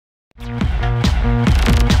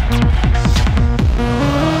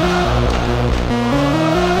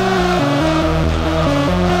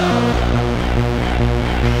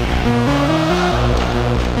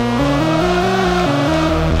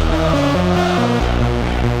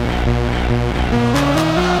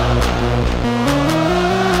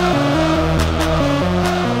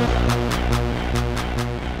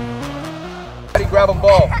grab a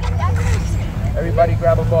ball. Everybody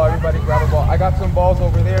grab a ball. Everybody grab a ball. I got some balls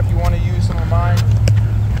over there if you want to use some of mine.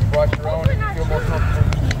 You brought your own. If you feel more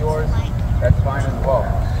comfortable using yours, that's fine as well.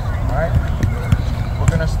 All right? We're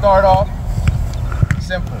going to start off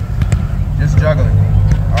simple. Just juggling.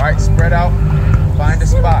 All right? Spread out. Find a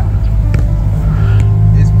spot.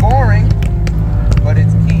 It's boring, but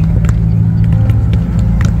it's key.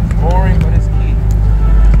 It's boring, but it's key.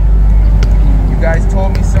 You guys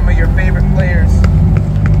told me some of your favorite players.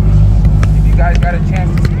 If you guys got a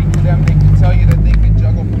chance to speak to them, they can tell you that they can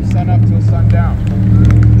juggle from sun up till sundown.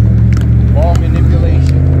 Ball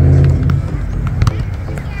manipulation.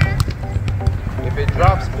 If it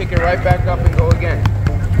drops, pick it right back up and go again.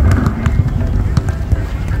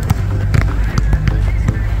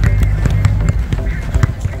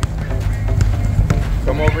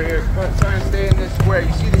 Come over here. Try and stay in this square.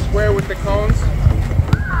 You see the square with the cones?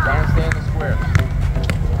 Try and stay in the square.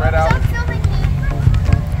 Spread out.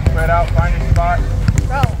 Spread out. Find your spot.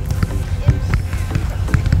 Bro.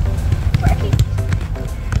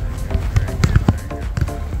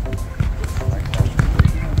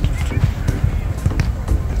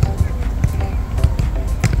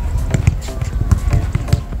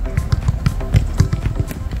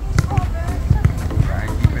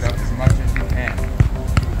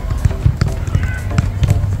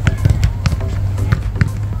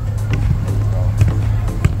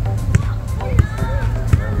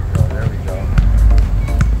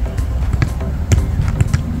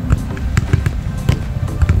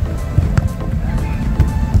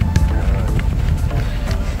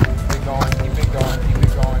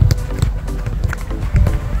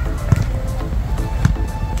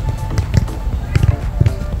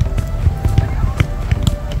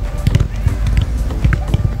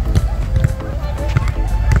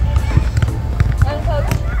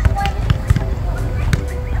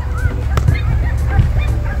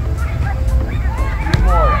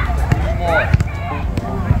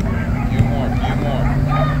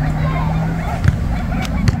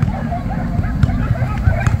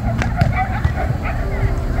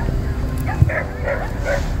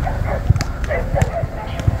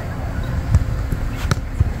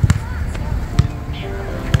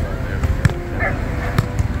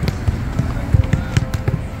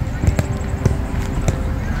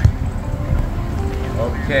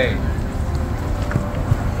 Okay.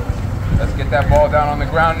 Let's get that ball down on the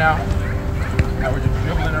ground now. Now we're just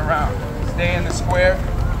dribbling around. Stay in the square.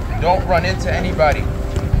 Don't run into anybody.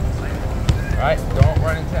 Right? Don't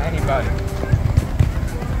run into anybody.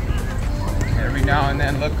 Every now and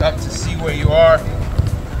then look up to see where you are.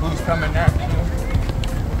 Who's coming at you.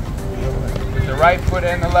 With the right foot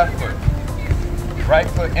and the left foot. Right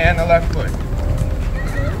foot and the left foot.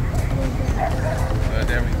 Good,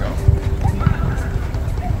 there we go.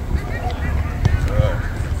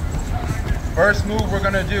 First move we're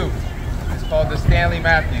gonna do is called the Stanley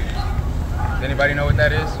Matthews. Does anybody know what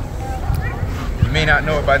that is? You may not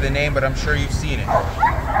know it by the name, but I'm sure you've seen it.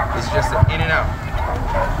 It's just an in and out,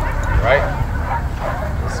 right?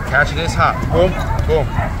 Let's catch this hop, boom, boom,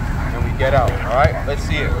 and we get out, all right? Let's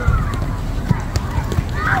see it.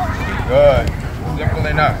 Good, simple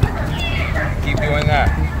enough. Keep doing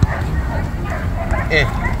that. In,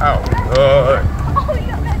 out, good.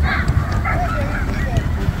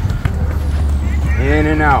 In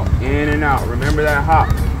and out, in and out. Remember that hop.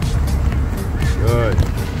 Good.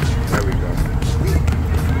 There we go.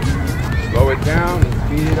 Slow it down and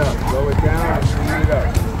speed it up. Slow it down and speed it up.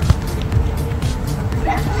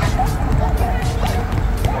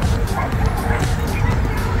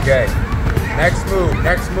 Okay. Next move,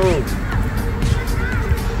 next move.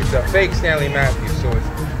 It's a fake Stanley Matthews, so it's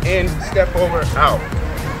in, step over, out.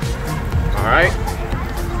 All right?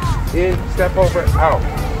 In, step over, out.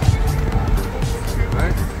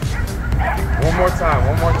 One more time,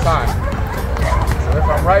 one more time. So if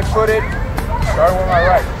I'm right-footed, starting with my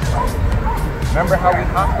right. Remember how we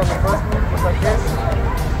hopped on the first move, just like this?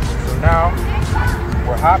 So now,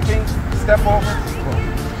 we're hopping, step over, boom,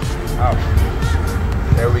 out.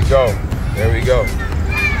 There we go, there we go.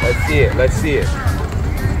 Let's see it, let's see it.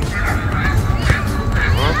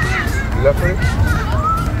 You left-footed?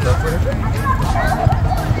 Left-footed?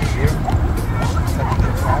 Here. Step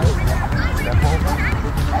over. Step over.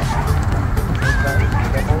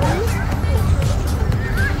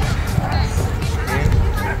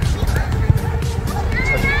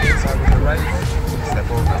 Touch the inside with the right. Step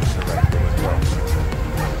over to the right.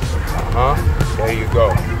 There you go.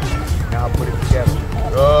 Now put it together.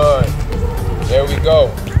 Good. There we go.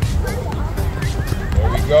 There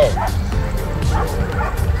we go.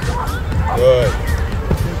 Good.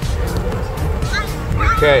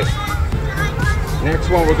 Okay.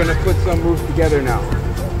 one, we're gonna put some moves together now.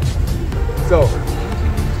 So,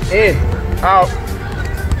 in, out,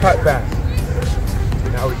 cut back.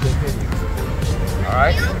 Now we continue. All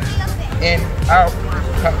right? In, out,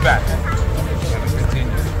 cut back. And we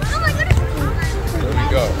continue. Here we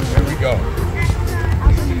go, here we go.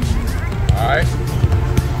 All right?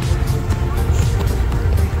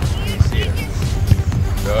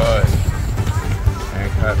 Good.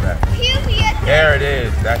 And cut back. There it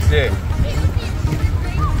is, that's it.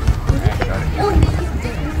 And cut it.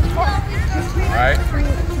 All right?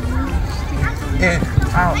 In,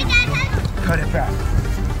 out, cut it back.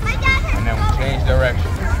 And then we change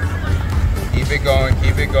direction. Keep it going,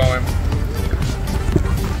 keep it going.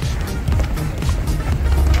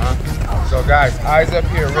 So guys, eyes up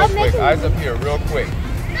here real quick, eyes up here real quick.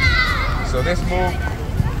 So this move,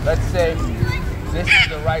 let's say this is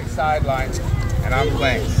the right sideline and I'm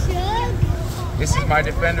playing. This is my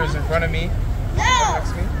defenders in front of me,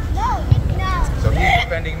 next to me. So he's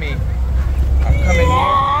defending me. I'm coming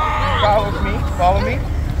here, he follow me,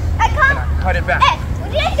 and I cut it back.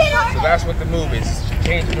 So that's what the move is.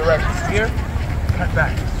 Change the direction. Here, cut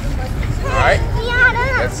back. All right?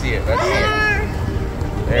 Let's see it. Let's see it.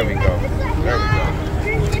 There we go. There we go.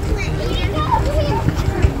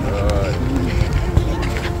 Good.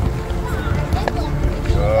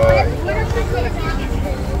 Good.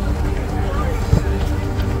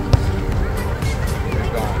 Keep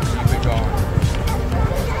it going. Keep it going.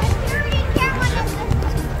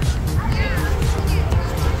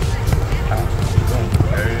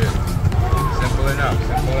 There it is. Simple enough.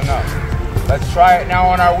 Simple enough. Let's try it now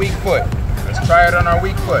on our weak foot. Let's try it on our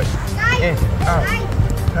weak foot. In, out,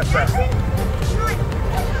 cut back.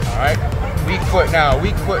 All right. Weak foot now.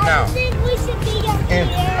 Weak foot now. In,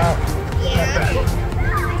 out, cut back.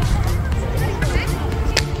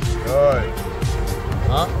 Good.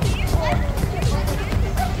 Huh?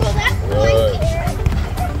 Good.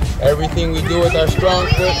 Everything we do with our strong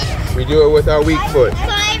foot, we do it with our weak foot.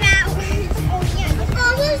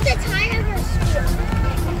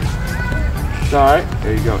 It's all right.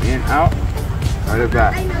 There you go. In, out, cut it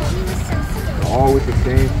back. All with the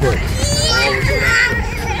same foot. All with the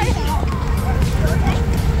same foot.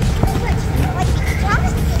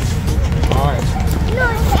 All right.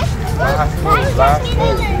 Last move. Last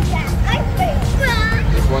move.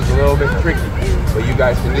 This one's a little bit tricky, but you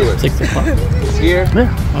guys can do it. 6 o'clock. It's here.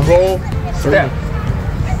 Roll, step.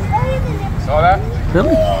 Saw that?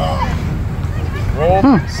 Really? Roll,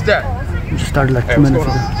 step. We just started like 2 Hey, what's minutes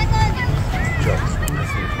going ago. on?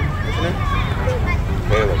 Listening?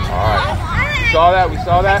 Caleb. All right. Saw that? We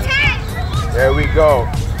saw that? There we go.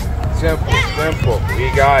 Simple, simple. We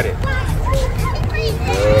got it.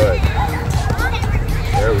 Good.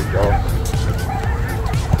 There we go.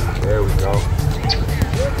 There we go.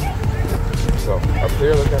 So up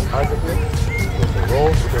here, look at eyes up here. With the roll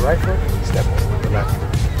with your right foot, step over with the left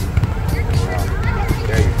foot. Now,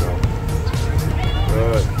 there you go.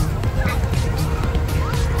 Good.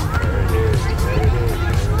 There it is. There it is. There it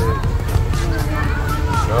is.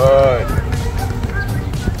 Good.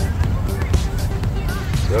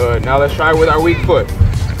 Good. Now let's try it with our weak foot.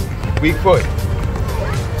 Weak foot.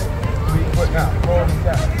 Weak foot now. Roll and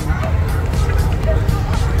step.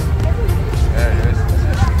 There it is.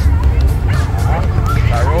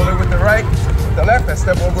 I roll it with the right, with the left, and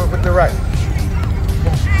step over it with the right.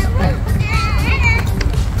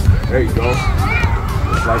 There you go.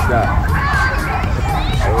 Just like that.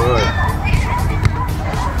 Good.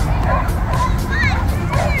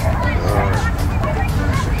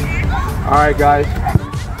 All right, guys.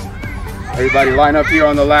 Everybody line up here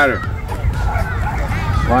on the ladder.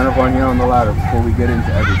 Line up on here on the ladder before we get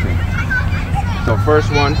into everything. So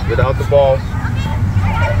first one, without the balls.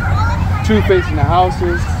 2 facing the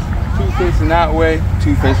houses, 2 facing that way,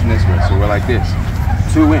 2 facing this way. So we're like this.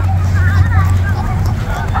 2 in.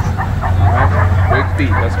 Alright, big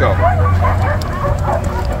feet, let's go.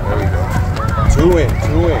 There we go. 2 in,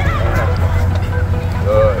 2 in.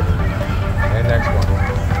 Good. And next one.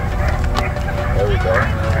 There we go.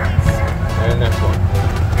 And next one.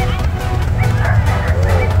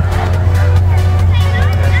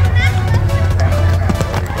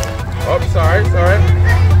 Oh, it's alright, it's alright.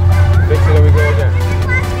 Fix it, then we go again.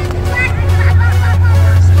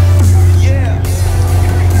 Yeah.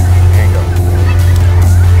 And go.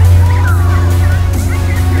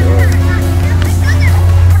 Good.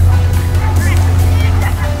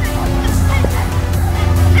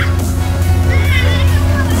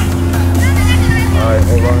 Alright,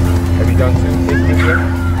 hold on. Have you done 2 facing this way?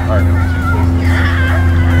 Alright, now 2 facing this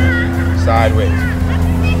way. Sideways.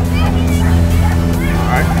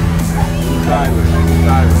 Alright. Sideways.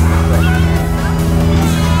 Sideways.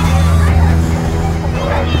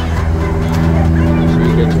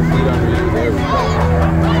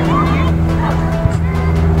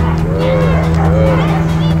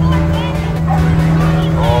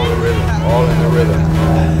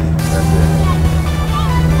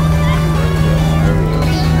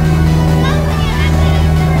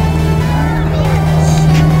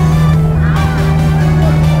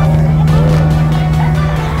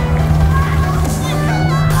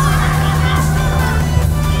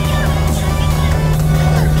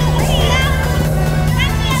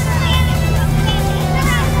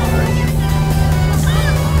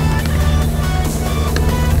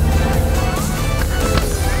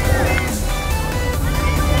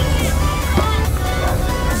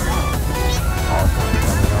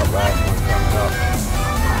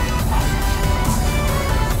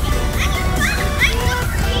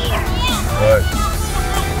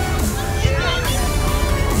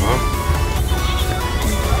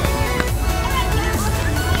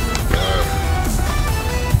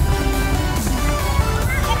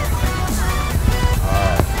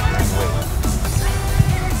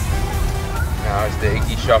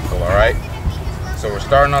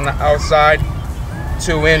 starting on the outside,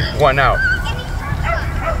 2 in, 1 out.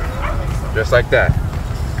 Just like that.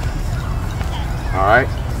 All right,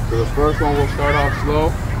 so the first one will start off slow,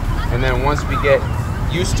 and then once we get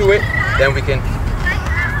used to it, then we pick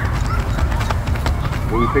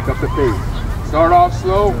up the pace. Start off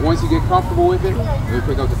slow, once you get comfortable with it, we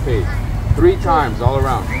pick up the pace. 3 times all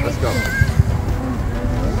around, let's go.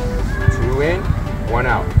 2 in, 1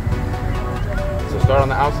 out. So start on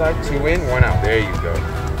the outside, 2 in, 1 out. There you go.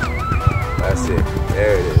 That's it.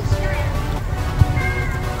 There it is.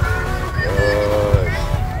 Good.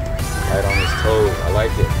 Right on his toes. I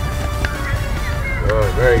like it. Good.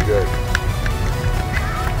 Very good.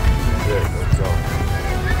 Good. Let's go.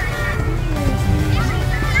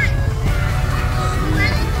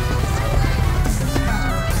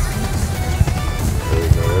 There we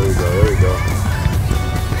go. There we go.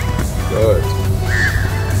 Good.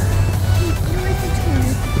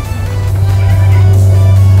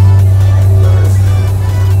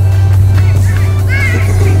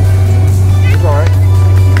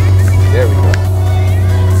 There we go. 2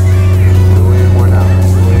 in, 1 out.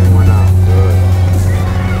 2 in, 1 out. Good.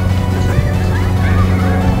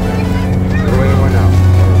 2 in, 1 out.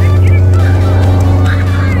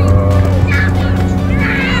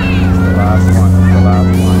 The last one. The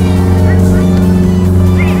last one.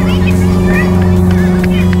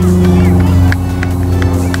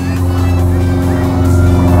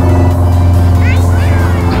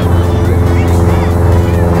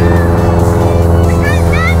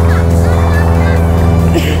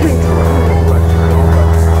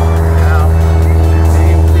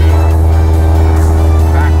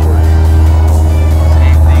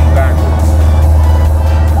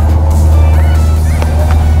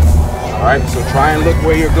 So try and look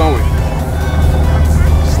where you're going.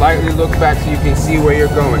 Slightly look back so you can see where you're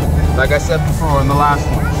going. Like I said before on the last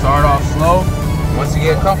one, start off slow. Once you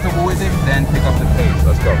get comfortable with it, then pick up the pace.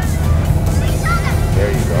 Let's go.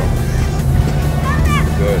 There you go.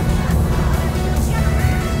 Good.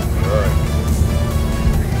 Good.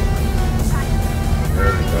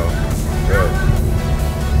 There we go. Good.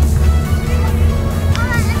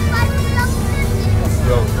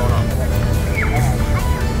 Yo, what's going on?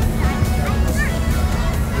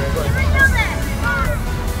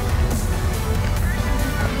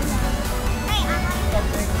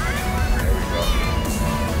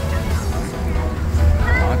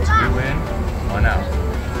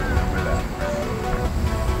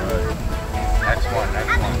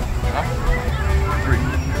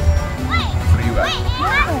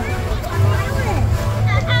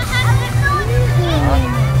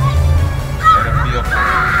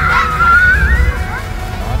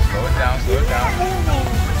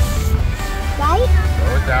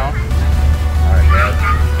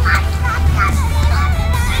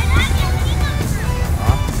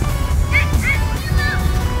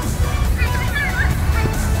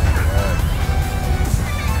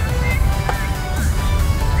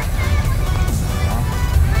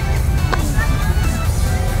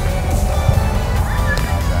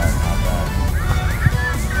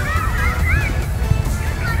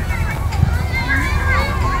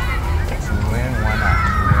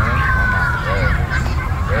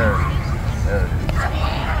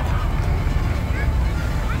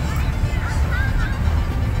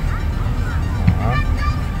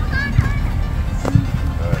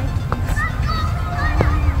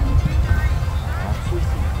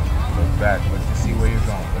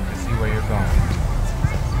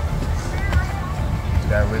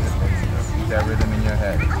 That rhythm in your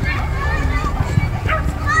head.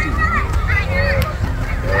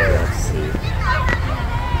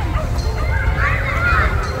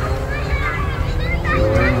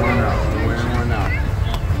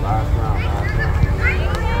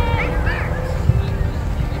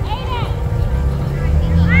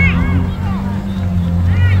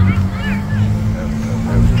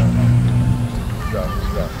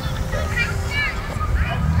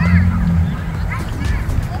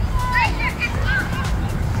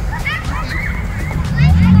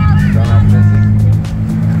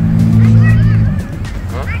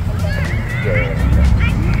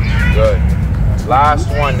 Last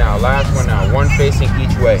one now, one facing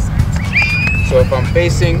each way. So if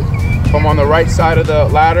I'm on the right side of the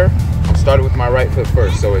ladder, I'm starting with my right foot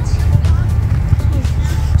first. So it's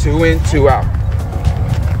 2 in, 2 out.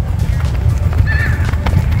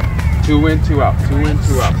 2 in, 2 out, 2 in,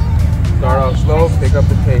 2 out. Start off slow, pick up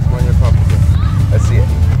the pace when you're comfortable. Let's see it.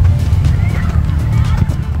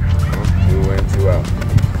 2 in, 2 out.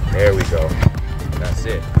 There we go. That's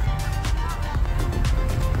it.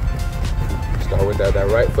 Start with that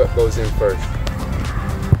right foot goes in first.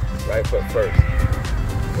 Right foot first.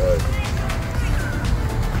 Good.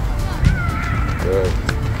 Good.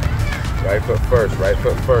 Right foot first, right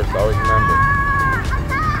foot first. Always remember.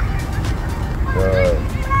 Good.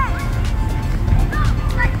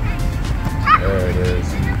 There it is.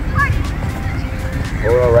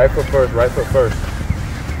 Hold on, right foot first, right foot first.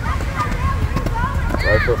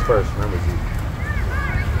 Right foot first, remember, Zeke.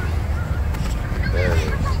 There it is.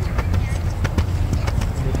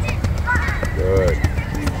 Good.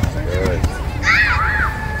 Good.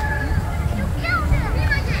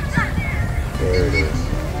 There it is.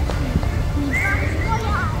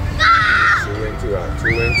 2 in, 2 out. 2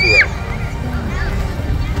 in, 2 out.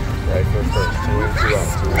 Right foot first. 2 in, 2 out.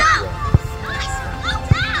 2 in, 2 out.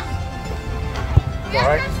 All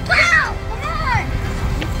right.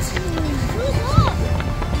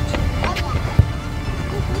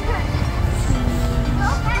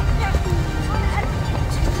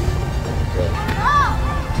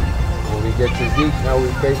 Get to Zeke, now we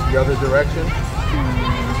face the other direction.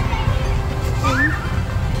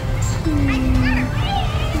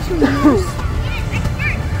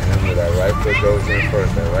 Remember that right foot goes in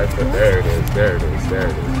first. That right foot, there it is, there it is, there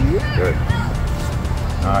it is. Good.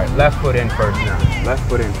 All right, left foot in first now. Left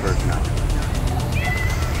foot in first now.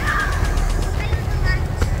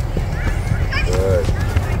 Good.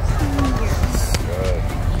 Good.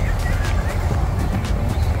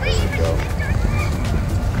 There we go.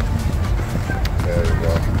 There we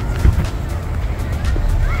go.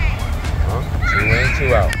 2 in,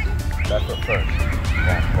 2 out. Left foot first.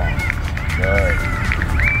 Boom, boom. Good.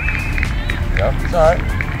 Yep, it's alright.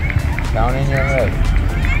 Down in your head.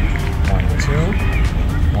 1, 2.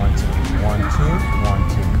 1, 2. 1, 2. 1,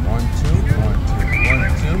 2. 1, 2. 1, 2.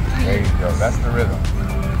 1, 2. There you go. That's the rhythm.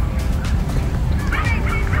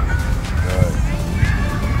 Good.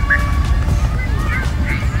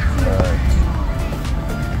 Good.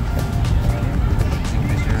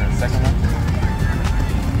 Second one.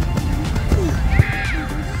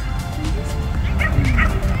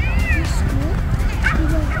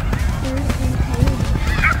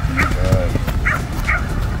 Good.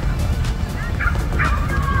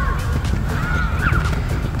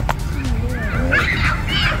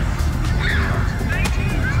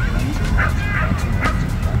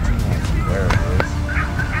 There it is.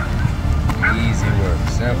 Easy work.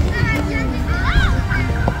 Simple.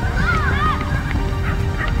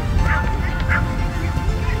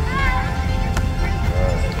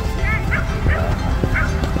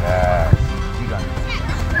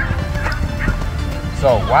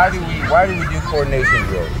 So why do we do coordination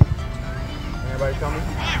drills? Anybody tell me?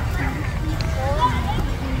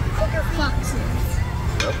 Foxes.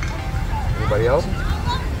 Yep. Anybody else?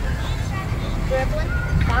 Dribbling,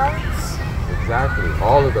 balance. Exactly.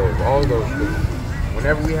 All of those things.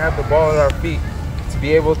 Whenever we have the ball at our feet, to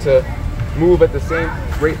be able to move at the same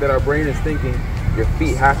rate that our brain is thinking, your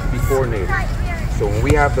feet have to be coordinated. So when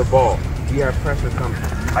we have the ball, we have pressure coming.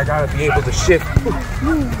 I gotta be able to shift.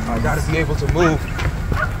 I gotta be able to move.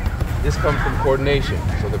 This comes from coordination.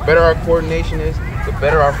 So the better our coordination is, the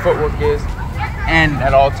better our footwork is, and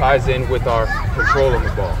that all ties in with our control of the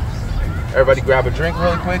ball. Everybody grab a drink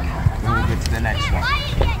really quick, and we'll get to the next one.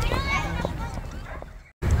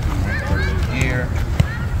 One person here,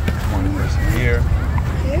 one person here,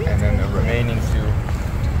 and then the remaining 2,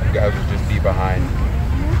 you guys will just be behind.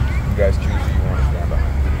 You guys choose who you want to stand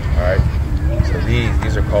behind. All right? So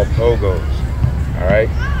these are called pogos. All right?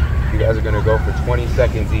 You guys are gonna go for 20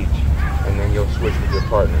 seconds each, and then you'll switch with your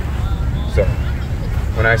partner. So,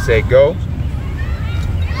 when I say go,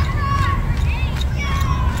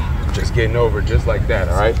 just getting over just like that,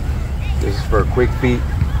 all right? This is for quick feet.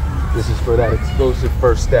 This is for that explosive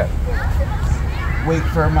first step. Wait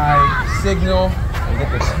for my signal and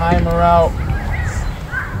get the timer out.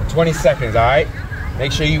 20 seconds, all right?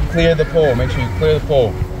 Make sure you clear the pole. Make sure you clear the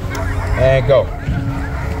pole. And go.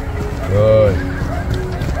 Good.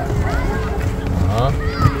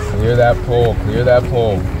 Clear that pole, clear that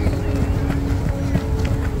pole.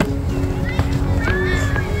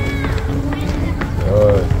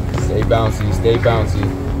 Good. Stay bouncy, stay bouncy.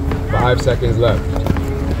 5 seconds left.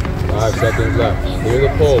 5 seconds left. Clear the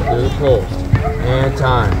pole, clear the pole. And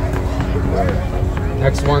time. Good.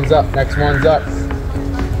 Next one's up, next one's up.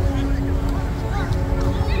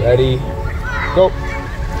 Ready, go.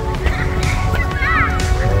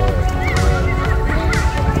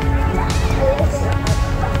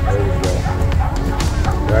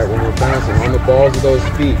 Alright, when we're bouncing, on the balls of those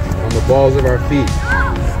feet, on the balls of our feet.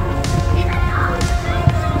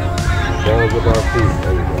 Balls of our feet,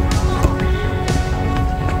 there we go.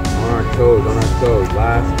 On our toes,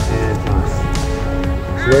 last and time.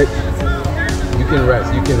 Switch. You can rest,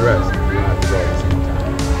 you don't have to go at the same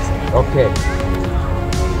time. Okay.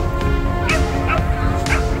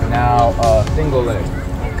 Now, single leg.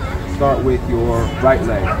 Start with your right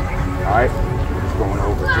leg. All right? Just going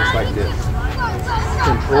over just like this.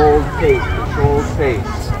 Controlled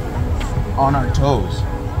pace on our toes.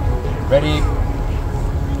 Ready?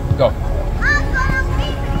 Go.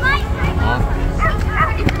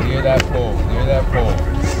 Clear that pole. Clear that pole.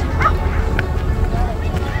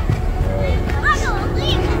 Good.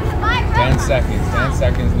 10 seconds. 10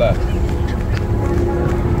 seconds left.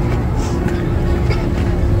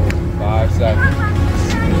 5 seconds.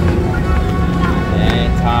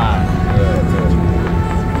 And time. Good. Good.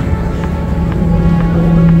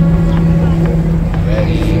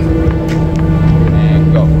 Ready? And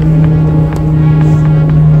go.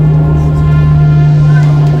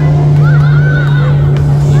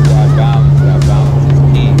 Keep that balance. That balance is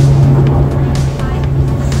key.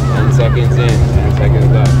 10 seconds in. 10 seconds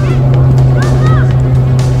left.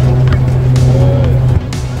 Good.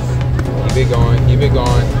 Keep it going. Keep it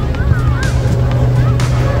going.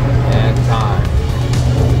 And time.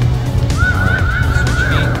 Switch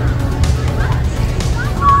feet.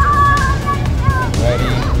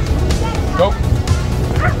 Ready? Go.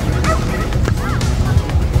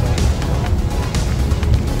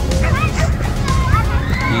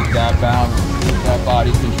 Keep that balance. Keep that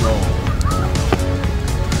body control.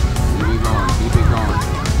 Keep it going. Keep it going.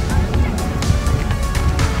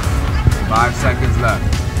 5 seconds left.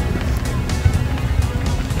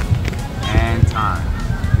 And time.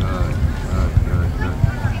 Good, good, good, good.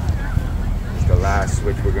 It's the last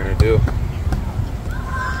switch we're gonna do.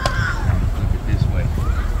 Keep it this way.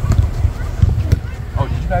 Oh,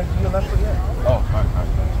 did you guys do your left foot yet? Oh, right.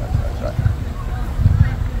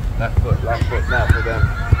 Left foot now for them.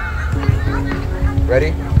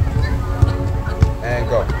 Ready? And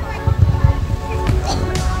go.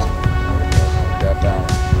 That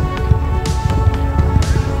balance.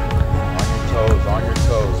 On your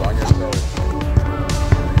toes, on your toes.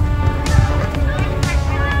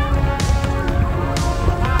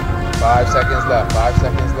 5 seconds left, 5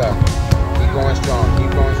 seconds left. Keep going strong,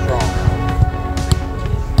 keep going strong.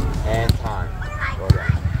 And time. Go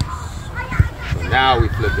down. So now we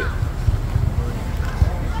flip it.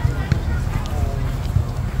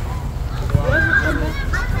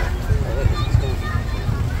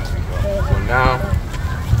 So now,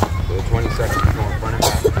 for the 20 seconds, we're going front and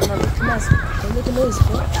back.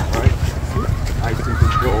 Right? Nice and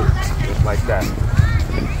controlled, just like that.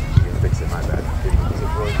 Fix it, my bad.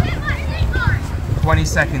 20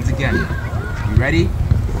 seconds again. You ready?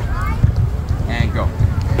 And go.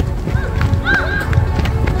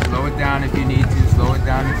 Slow it down if you need to. Slow it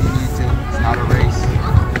down if you need to. It's not a race.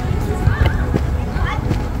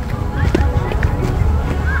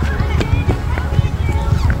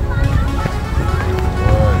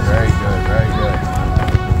 Good, very good, very good.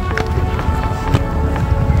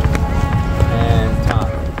 And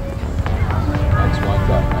time. Next one's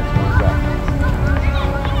up, next one's up.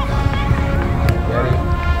 Ready?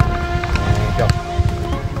 And go.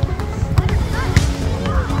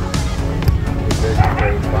 Good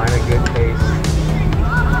pace. Find a good pace.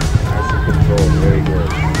 Nice and controlled. Very good.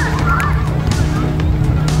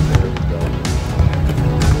 There we go.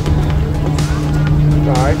 It's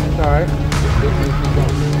alright, it's alright. Just keep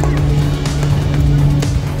going.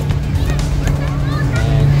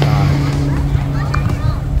 And time.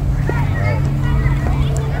 Alright.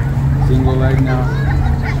 Single leg now.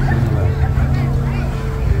 Single leg.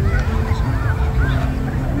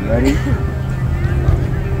 Ready?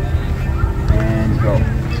 And go.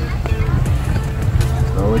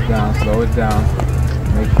 Slow it down, slow it down.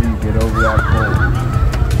 Make sure you get over that pole.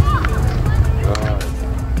 Good.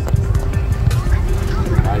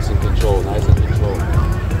 Nice and controlled, nice and controlled.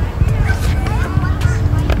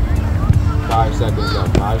 5 seconds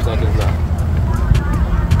left, 5 seconds left.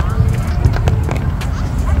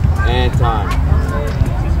 And time.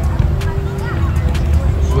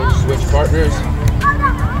 Switch partners.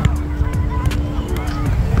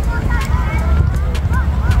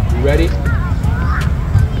 You ready?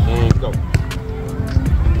 And go.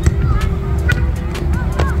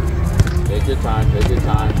 Take your time, take your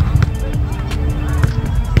time.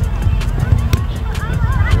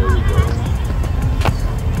 There we go.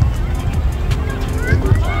 Take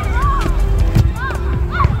your time.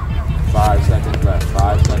 5 seconds left,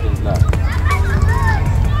 5 seconds left.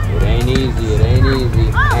 It ain't easy, it ain't easy.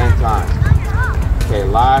 And time. Okay,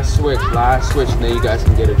 last switch, now you guys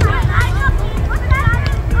can get a drink.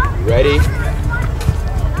 Ready?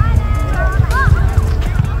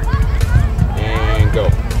 And go.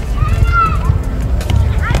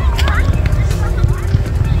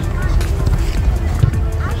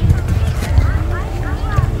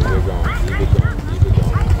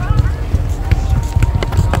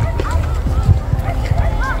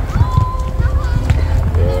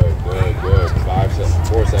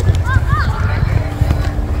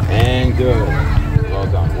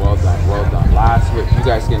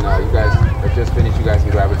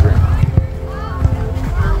 drink.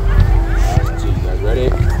 So you guys ready?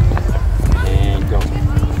 And go.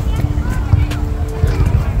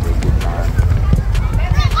 Take your time.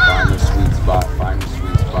 Find your sweet spot. Find your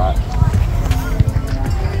sweet spot.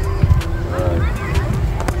 Good.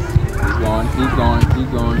 Keep going. Keep going. Keep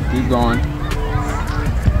going. Keep going.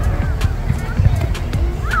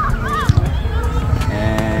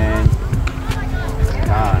 And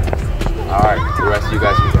time. All right. The rest of you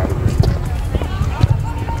guys can grab a drink.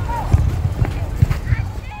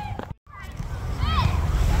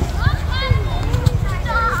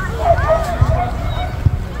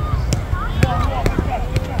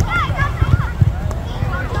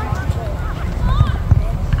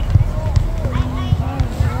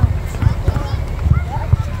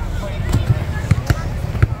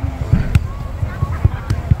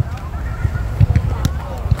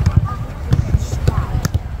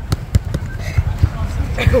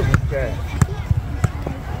 Okay.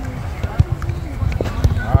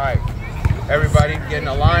 All right. Everybody get in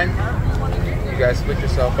a line. You guys split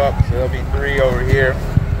yourself up. So there'll be 3 over here.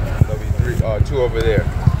 There'll be 2 over there.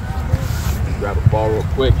 Grab a ball real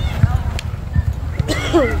quick.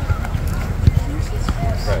 Okay.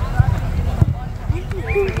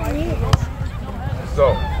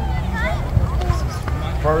 So,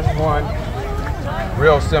 first one,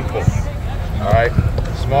 real simple. All right.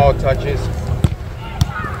 Small touches.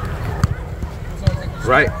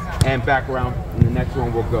 Right, and back around, and the next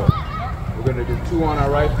one will go. We're gonna do 2 on our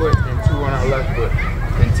right foot and 2 on our left foot.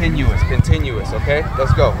 Continuous, continuous, okay?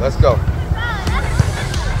 Let's go, let's go.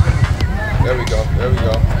 There we go, there we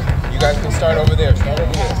go. You guys can start over there, start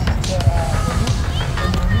over there.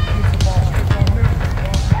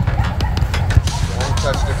 Don't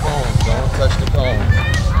touch the cones, don't touch the cones.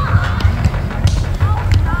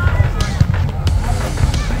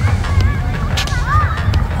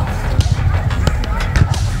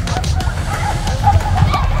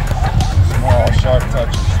 Sharp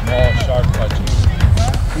touches, small sharp touches.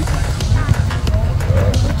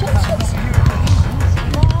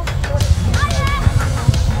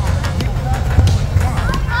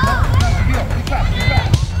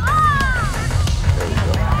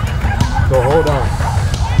 So hold on.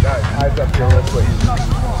 Guys, eyes up here real quick.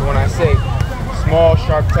 So when I say small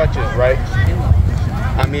sharp touches, right?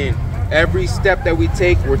 I mean, every step that we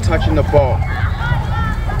take, we're touching the ball.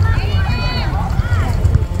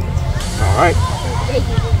 All right.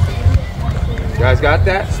 You guys got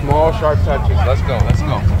that? Small, sharp touches. Let's go. Let's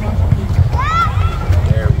go.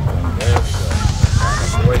 There we go. There we go. Trying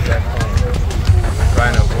to avoid that cone.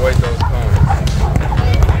 Trying to avoid those cones.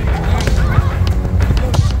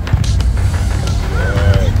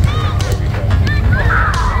 Good. There we go.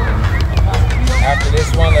 After this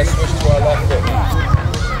one, let's switch to our left foot.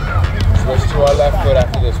 Switch to our left foot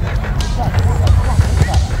after this one.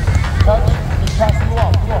 Touch. Pass the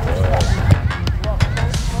ball.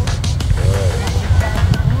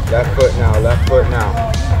 Left foot now, left foot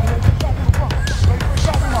now.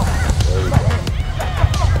 There we go.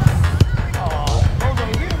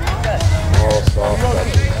 Small, soft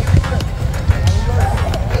touches.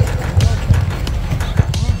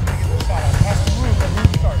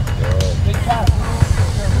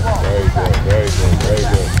 Very good, very good, very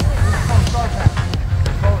good.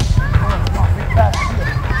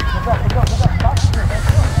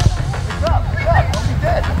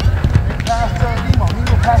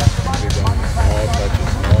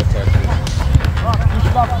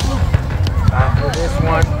 After this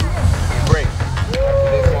one, break.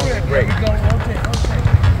 After this one, break.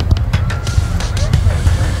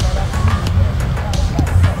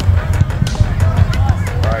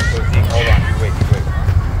 Alright, so Zeke, hold on. Wait.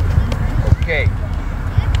 Okay.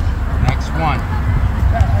 Next one.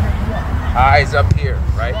 Eyes up here,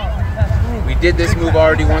 right? We did this move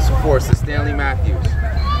already once before. It's the Stanley Matthews.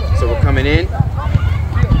 So we're coming in,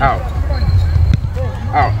 out,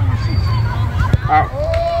 out, out,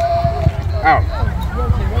 out,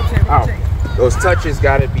 out. Those touches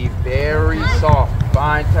gotta be very soft,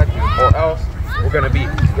 fine touches, or else we're gonna be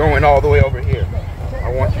going all the way over here. I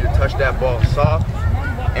want you to touch that ball soft.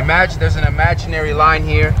 Imagine there's an imaginary line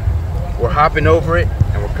here. We're hopping over it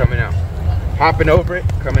and we're coming out. Hopping over it,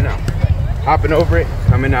 coming out. Hopping over it,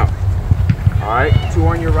 coming out. All right, 2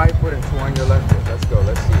 on your right foot and 2 on your left foot. Let's go,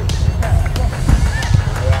 let's see it.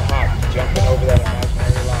 Hop, jumping over that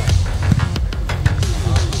imaginary line.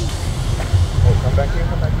 Oh, come back here,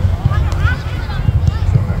 come back here.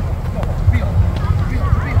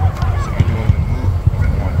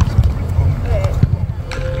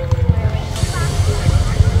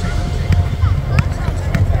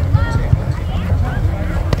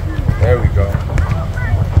 There we go.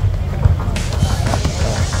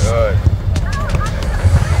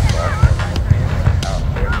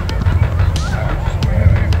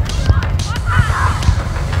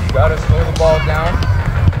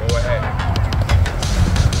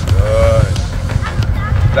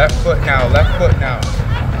 foot now, left foot now.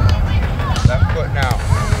 Left foot now.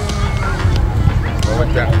 Slow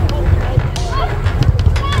it down.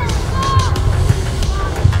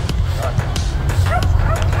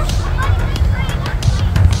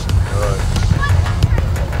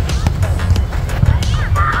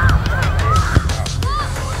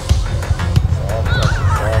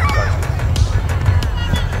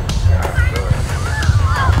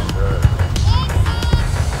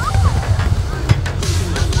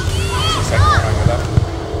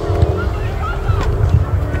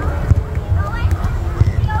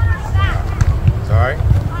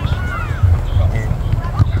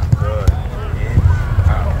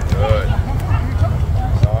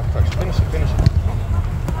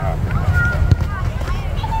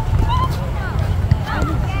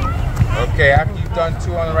 Okay, after you've done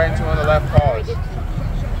 2 on the right and 2 on the left, pause.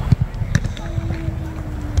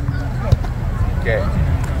 Okay,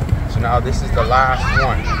 so now this is the last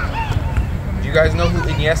one. Do you guys know who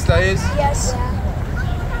Iniesta is? Yes.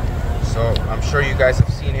 So I'm sure you guys have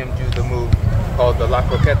seen him do the move called the La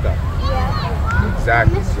Croqueta. Yeah.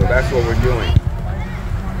 Exactly, so that's what we're doing.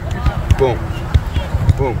 Boom,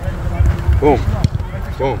 boom, boom,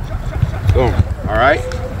 boom, boom, all right?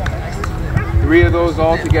 3 of those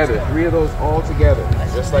all together. 3 of those all together.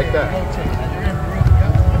 Just like that.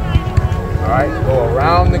 Alright, go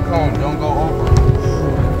around the cone. Don't go over.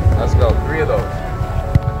 Let's go. 3 of those.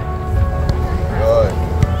 Good.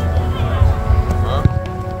 Huh?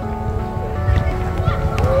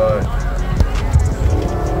 Good.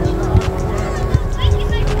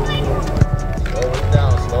 Slow it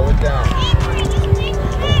down. Slow it down.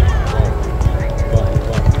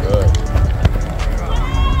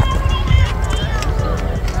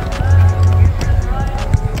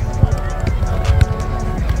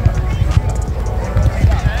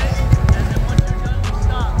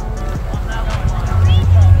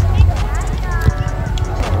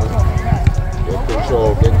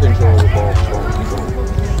 Get control of the ball. Boom, boom,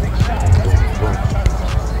 boom, boom.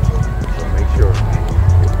 So make sure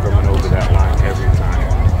you're coming over that line every time.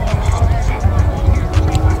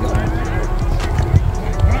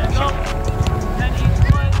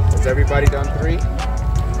 Has everybody done 3? Okay.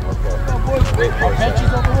 Wait for a second.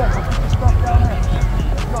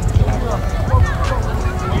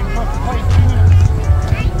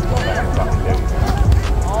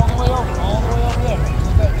 All the way over there.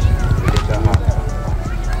 Get that hot.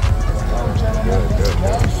 Good, good,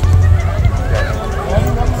 good.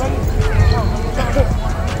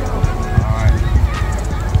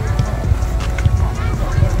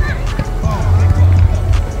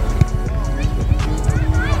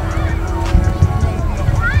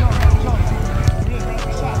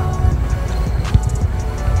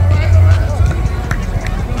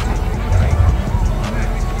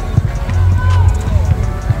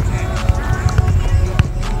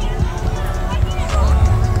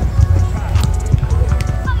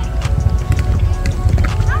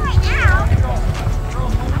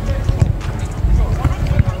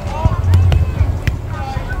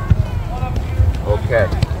 Okay,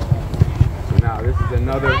 so now this is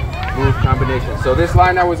another move combination. So this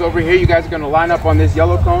line that was over here, you guys are going to line up on this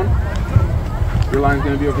yellow cone. Your line is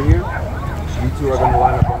going to be over here. You 2 are going to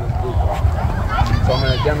line up on this blue cone. So I'm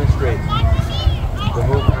going to demonstrate the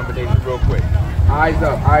move combination real quick. Eyes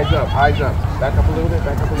up, eyes up, eyes up. Back up a little bit,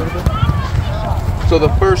 back up a little bit. So the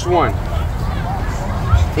first one,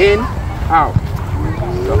 in, out.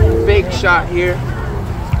 A fake shot here,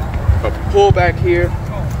 a pull back here,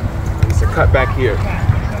 a cut back here.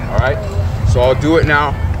 All right, so I'll do it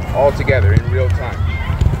now all together in real time.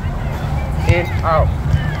 In, out,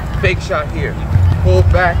 fake shot here, pull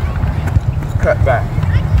back, cut back,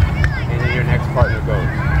 and then your next partner goes.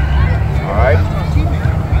 All right,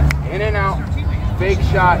 in and out, fake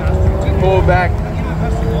shot, pull back,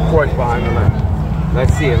 course behind the leg.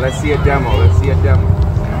 Let's see it. Let's see a demo. Let's see a demo.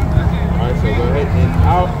 All right, so go ahead, in,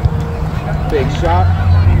 out, fake shot,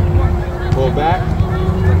 pull back,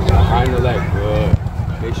 behind the leg. Good.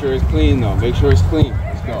 Make sure it's clean though. Make sure it's clean.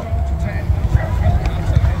 Let's go.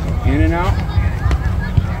 In and out.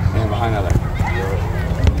 And behind that leg. Good.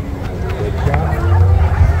 Big shot.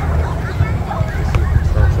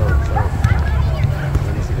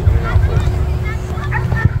 Let me see the in and out first.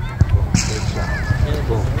 Big shot.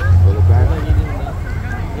 Boom. Pull it back.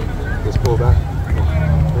 Just pull back.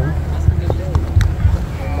 Boom.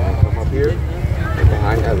 And come up here. And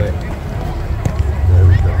behind that leg. There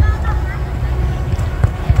we go.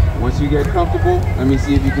 Once you get comfortable, let me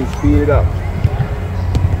see if you can speed it up.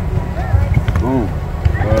 Boom.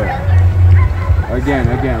 Good. Again,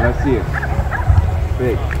 let's see it.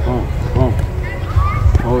 Big. Boom, boom.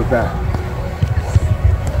 Hold it back.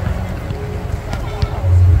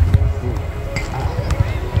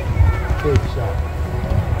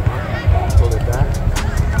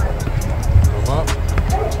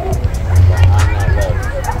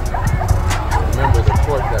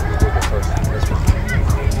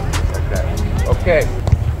 Okay,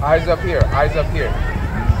 eyes up here, eyes up here.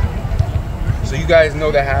 So you guys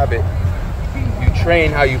know the habit. You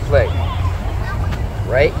train how you play,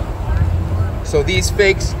 right? So these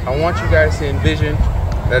fakes, I want you guys to envision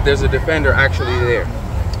that there's a defender actually there.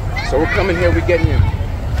 So we're coming here, we're getting him.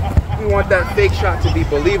 We want that fake shot to be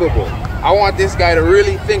believable. I want this guy to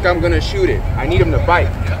really think I'm gonna shoot it. I need him to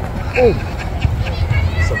bite. Boom.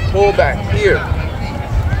 It's a pullback here.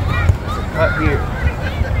 It's a cut here.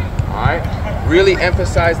 All right. Really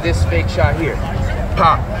emphasize this fake shot here.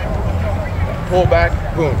 Pop. Pullback.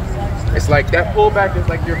 Boom. It's like that pullback is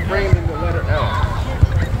like you're framing the letter L.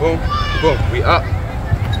 Boom. Boom. We up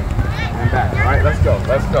and back. All right. Let's go.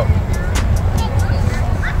 Let's go.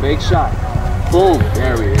 Fake shot. Boom.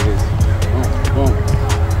 There it is. Boom. Boom.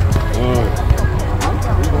 Boom.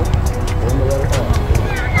 Bring the letter L.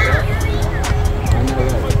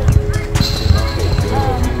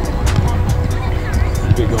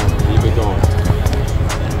 Keep it going, keep it going.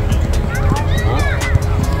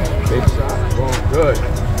 Big shot, boom, good.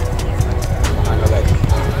 Behind the leg.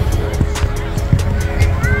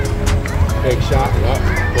 Big shot, up,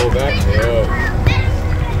 pull back, good.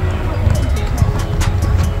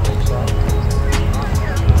 Big shot.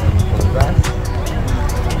 Pull back.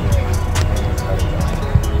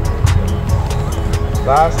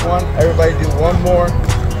 Last one, everybody do one more,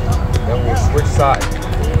 then we'll switch sides.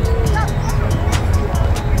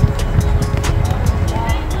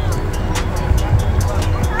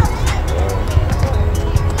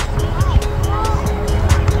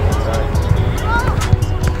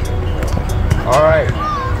 All right,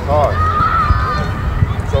 pause.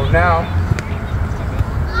 So now,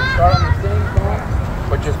 you start on the same point,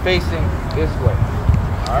 but you're facing this way.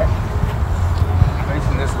 All right?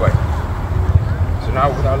 Facing this way. So now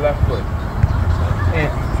with our left foot. In,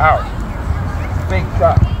 out. Fake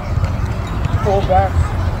shot. Pull back.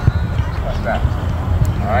 Cut back.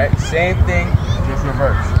 All right? Same thing, just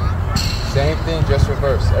reverse. Same thing, just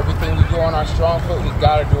reverse. Everything we do on our strong foot, we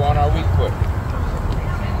gotta do on our weak foot.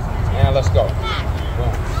 And let's go.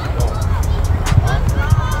 Boom, boom.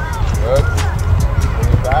 Good.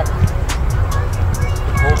 Bring it back.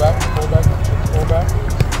 Pull back, pull back, pull back.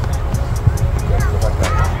 Good, go back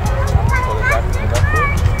that way. Pull it back to the left foot.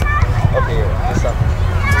 Okay, yeah, this up.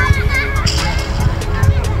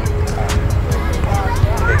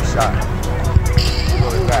 Big shot.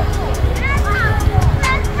 Pull it back.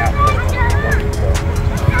 Now pull it.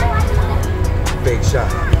 Big shot.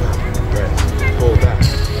 Good. Pull back.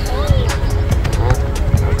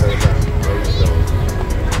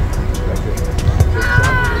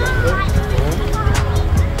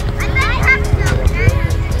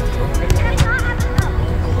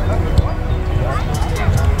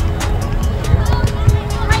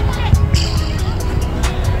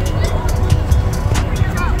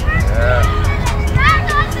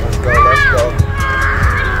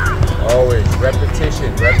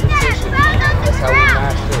 Repetition. That's how we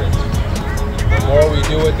master it. The more we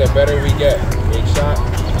do it, the better we get. Big shot,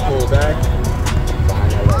 pull back,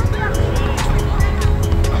 behind that leg.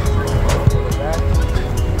 Pull it back.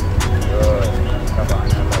 Good. Come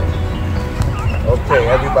behind that leg. Okay,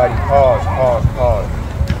 everybody, pause.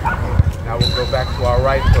 Now we'll go back to our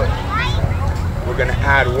right foot. We're gonna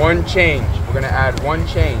add one change.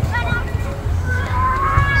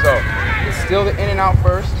 So it's still the in and out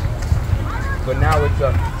first. But now it's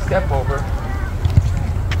a step over,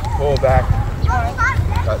 pull back,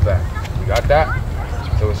 cut back. You got that?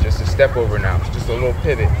 So it's just a step over now. It's just a little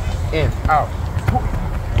pivot. In, out,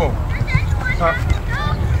 boom, huh,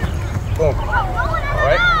 boom. All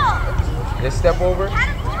right? This step over,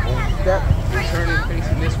 when we step, we're turning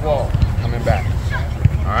facing this wall, coming back.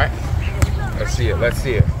 All right? Let's see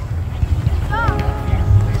it.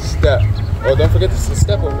 Step. Oh, don't forget this is a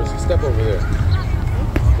step over. It's a step over there.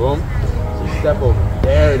 Boom. Step over.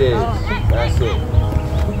 There it is. That's it.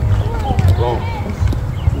 Boom.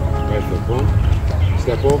 Right foot. Boom.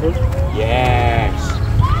 Step over. Yes.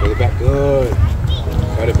 Put it back. Good.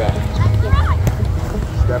 Cut it back.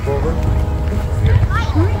 Step over. Here.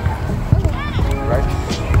 Right.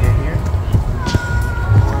 Get here.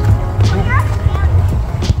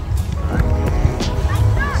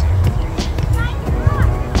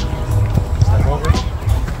 Step over.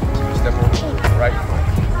 Step over. Right foot.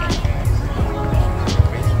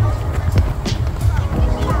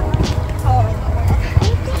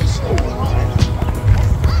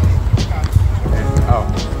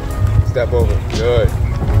 Step over. Good.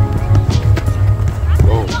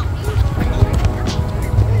 Boom.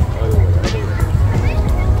 Other way.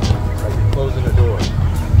 Like you're closing the door.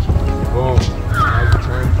 Boom. Now you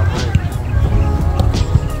turn behind.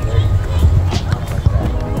 There you go. Like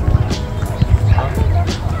that. Huh?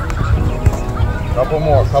 Couple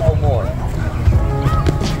more, couple more.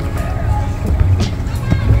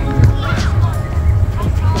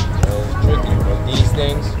 Tricky, but these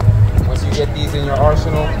things, once you get these in your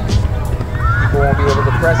arsenal, people won't be able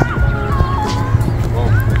to press you.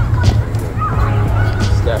 Boom.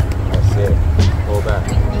 Step. That's it. Pull back.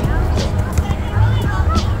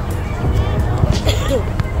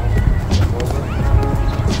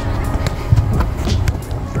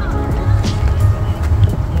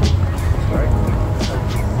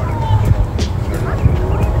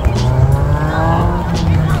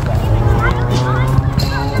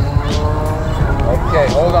 Okay,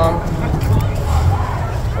 hold on.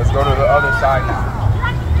 Let's go to the other side now.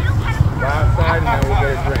 Last side, and then we'll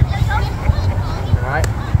get a drink. Alright?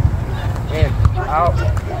 In, out,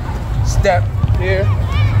 step here,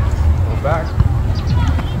 go back,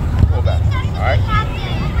 pull back. Alright?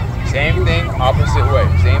 Same thing, opposite way.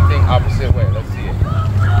 Same thing, opposite way. Let's see it.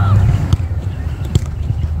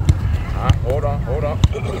 Alright, hold on, hold on.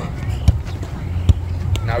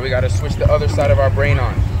 Now we gotta switch the other side of our brain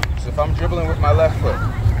on. So if I'm dribbling with my left foot,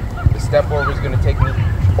 the step over is going to take me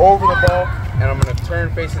over the ball, and I'm going to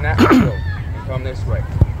turn facing that field and come this way.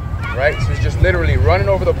 Right? So it's just literally running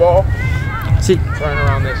over the ball, Zeke. turn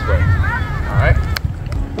around this way. Alright?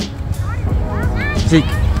 Zeke.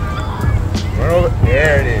 Run over.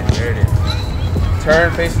 There it is. There it is.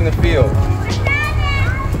 Turn facing the field.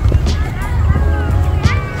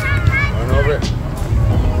 Run over it.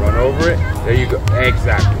 Run over it. There you go.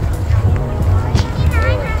 Exactly.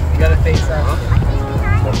 You gotta face up.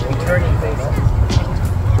 You turn your face up.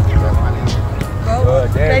 Go. Good.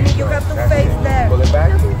 There Then you you go. have to That's face it. there. Pull it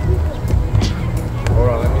back. Hold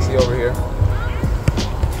on. Let me see over here.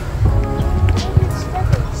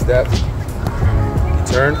 Step. You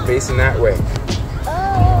turn facing that way. So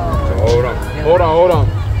hold on. Hold on. Hold on.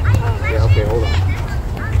 Yeah. Okay. Hold on.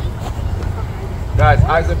 Guys,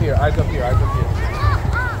 eyes up here. Eyes up here. Eyes up here.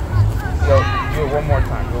 Yo, do it one more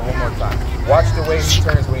time. Do it one more time. Watch the way he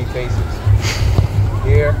turns when he faces.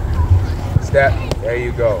 Here, step, there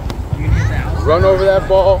you go. Run over that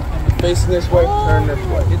ball, facing this way, turn this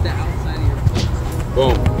way. Hit the outside of your feet.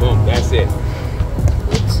 Boom, boom, that's it.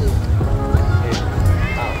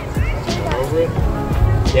 Run over it.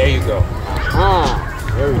 There you go.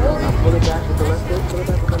 There we go. Now pull it back with the left foot, pull it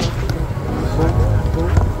back with the left foot. Boom, boom.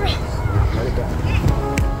 Let it back.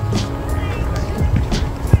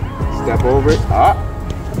 Step over it, up.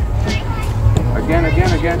 Again,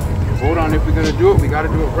 again, again. Hold on, if we're gonna do it, we gotta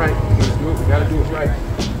do it right. If we're gonna do it, we gotta do it right.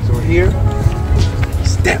 So here,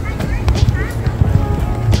 step.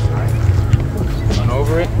 Right. Run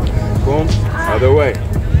over it, boom, other way.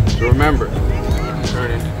 So remember, turn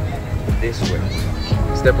it this way.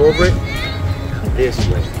 Step over it, this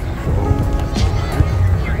way.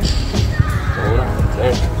 Hold on,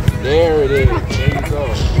 there it is, there you go.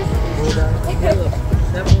 Hold on.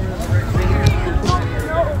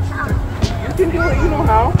 You can do it, you know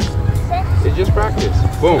how. It's just practice.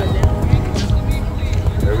 Boom.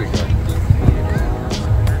 There we go.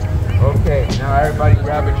 Okay, now everybody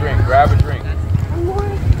grab a drink. Grab a drink.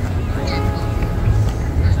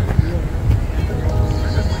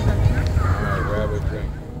 Alright, grab a drink.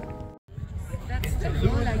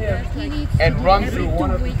 And run through one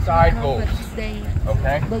of the side goals.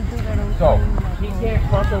 Okay? So, he can't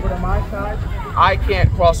cross over to my side. I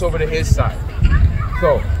can't cross over to his side.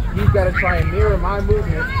 So, he's got to try and mirror my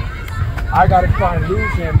movement. I got to try and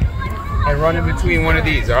lose him and run in between one of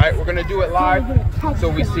these, all right? We're going to do it live so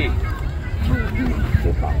we see.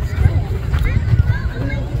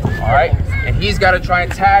 All right? And he's got to try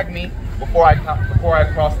and tag me before I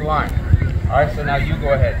cross the line. All right? So now you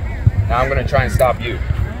go ahead. Now I'm going to try and stop you.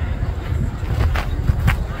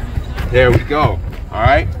 There we go. All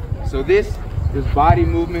right? So this is body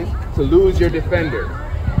movement to lose your defender.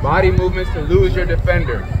 Body movements to lose your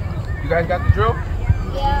defender. You guys got the drill?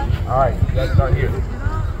 Yeah. All right, you guys start here.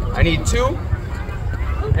 I need 2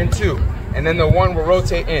 and 2. And then the one will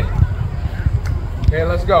rotate in. Okay,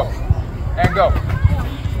 let's go. And go.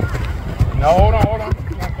 No, hold on, hold on.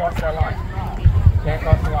 You can't cross that line. You can't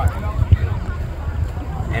cross the line.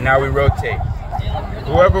 And now we rotate.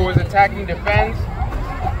 Whoever was attacking defends.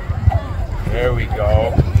 There we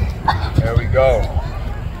go. There we go.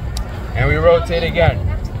 And we rotate again.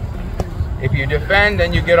 If you defend,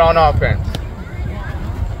 then you get on offense.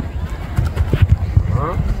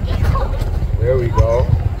 There we go.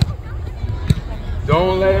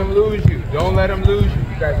 Don't let him lose you. Don't let him lose you.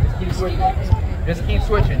 You guys just keep switching. Just keep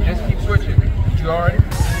switching. Just keep switching. You already?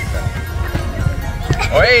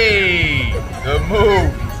 Oh, hey! Good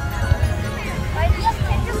move.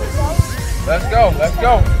 Let's go. Let's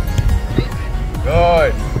go.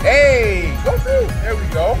 Good. Hey, go through. There we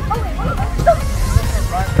go.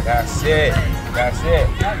 That's it. That's it.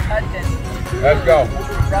 Let's go.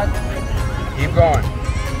 Keep going.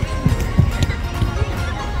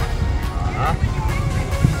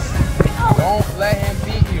 Don't let him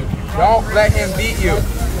beat you. Don't let him beat you.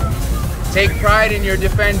 Take pride in your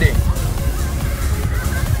defending.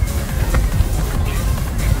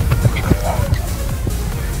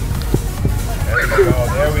 There we go.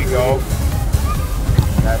 There we go.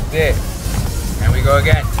 That's it. And we go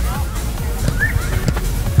again.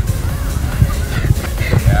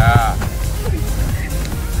 Yeah. A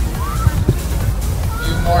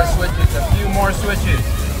few more switches. A few more switches.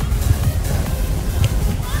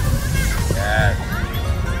 Yes.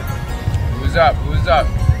 Who's up? Who's up?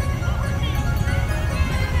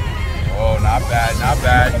 Oh, not bad. Not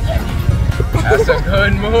bad. That's a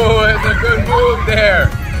good move. That's a good move there.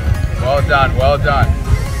 Well done. Well done.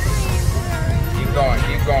 Keep going.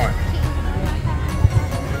 Keep going.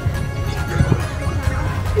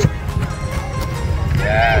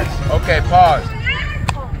 Yes. Okay, pause.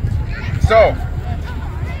 So,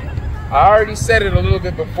 I already said it a little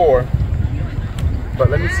bit before, but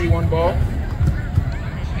let me see one ball.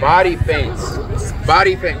 Body feints.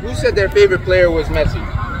 Body feint. Who said their favorite player was Messi?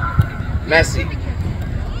 Messi.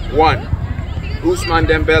 One. Ousmane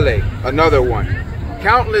Dembele. Another one.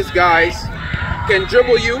 Countless guys can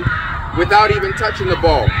dribble you without even touching the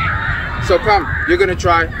ball. So come, you're gonna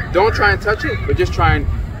try. Don't try and touch it, but just try and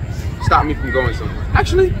stop me from going somewhere.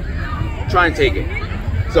 Actually, try and take it.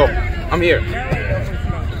 So, I'm here.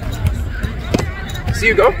 See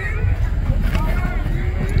you go.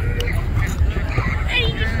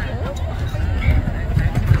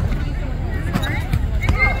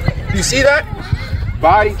 You see that?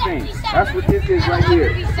 Body feint. That's what this is right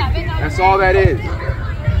here. That's all that is.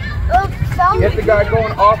 Get the guy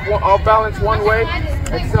going off balance one way,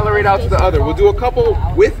 accelerate out to the other. We'll do a couple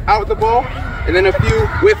without the ball, and then a few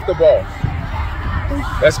with the ball.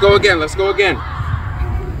 Let's go again. Let's go again.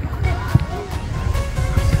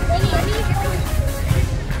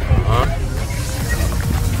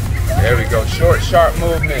 There we go. Short, sharp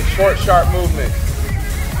movement. Short, sharp movement.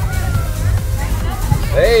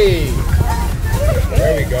 Hey.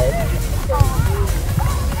 There we go.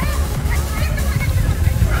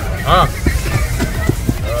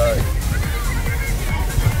 Good.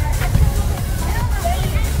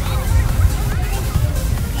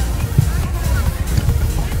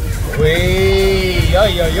 Wee. Yoy,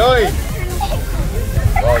 yoy, yoy.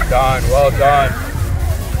 Well done. Well done.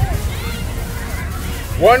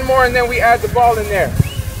 One more and then we add the ball in there.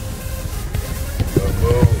 Good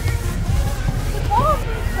move.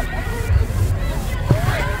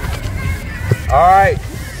 All right,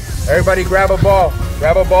 everybody grab a ball.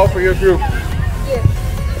 Grab a ball for your group.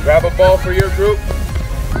 Grab a ball for your group.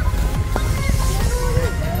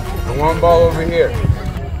 And one ball over here.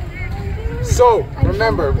 So,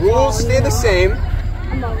 remember, rules stay the same.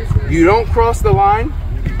 You don't cross the line.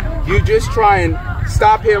 You just try and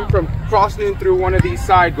stop him from crossing through one of these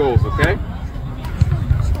side goals, okay?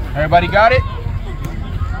 Everybody got it?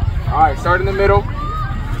 All right, start in the middle.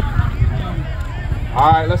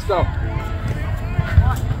 All right, let's go.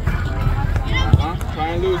 Try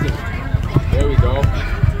and lose it. There we go.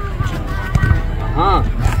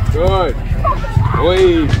 Good.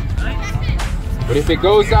 Wait. But if it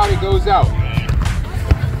goes out, it goes out.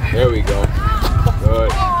 There we go.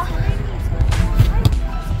 Good.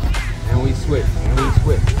 And we switch. And we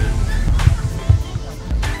switch.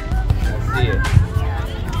 Let's see it.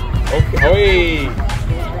 Okay.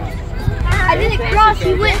 I didn't cross.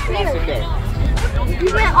 He went here. He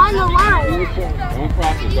went on the line. Don't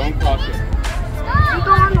cross it. Don't cross it. You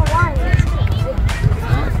go on the line.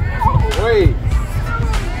 Wait.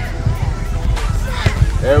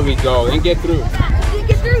 There we go. Then get through. You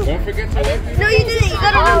get through. Don't forget to let me. No, you didn't. You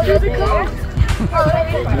gotta move.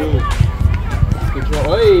 Good move.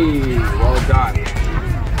 Control. Hey, well done.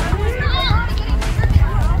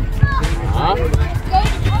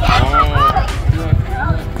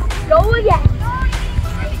 Go again.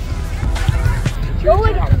 Go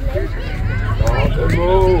again. Good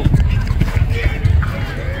move.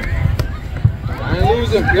 Try and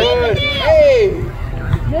lose him. Good. Hey.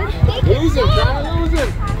 Lose him. Try and lose him.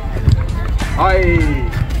 Hey.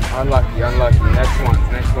 Unlucky. Unlucky. Next one.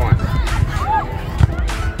 Next one.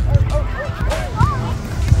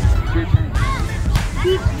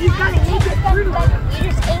 He's gotta make it through.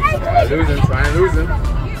 Gotta lose him. Try and lose him.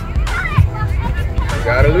 You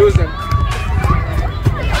gotta lose him.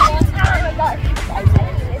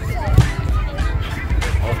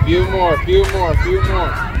 A few more. A few more. A few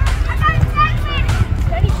more.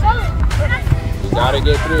 Gotta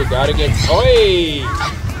get through. Gotta get. Oi!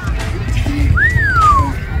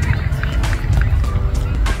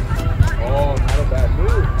 Oh, not a bad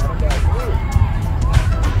move. Not a bad move.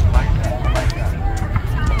 Like that. Like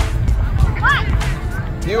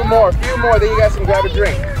that. Few more. Then you guys can grab a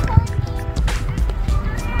drink.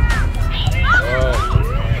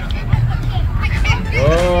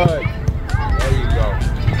 Good. There you go.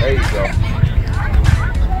 There you go.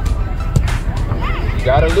 You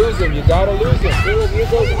gotta lose him. You gotta lose him. Here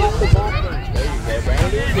goes off the back. There you go. Gotta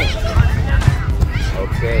lose him.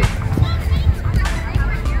 Okay.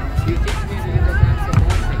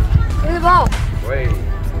 Where's the ball? Wait.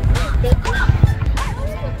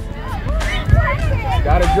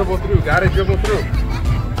 Gotta dribble through. Gotta dribble through.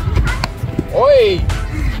 Oi!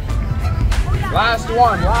 Last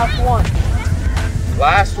one. Last one.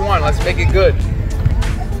 Last one. Let's make it good.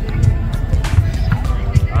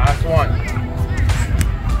 Last one.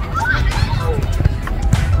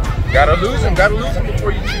 Gotta lose him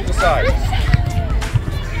before you choose a side.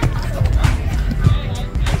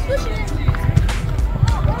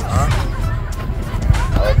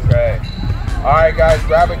 Okay. Alright guys,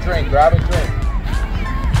 grab a drink, grab a drink.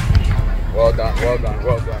 Well done, well done,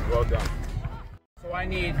 well done, well done. So I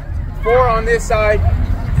need 4 on this side,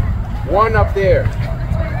 1 up there.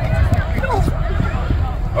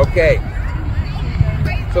 Okay.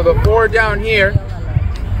 So the 4 down here,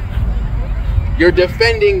 you're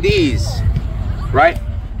defending these, right?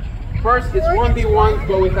 First, it's 1v1,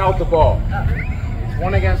 but without the ball. It's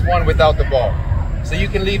 1 against 1 without the ball. So you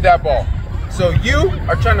can leave that ball. So you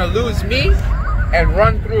are trying to lose me and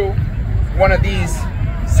run through one of these,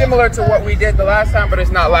 similar to what we did the last time, but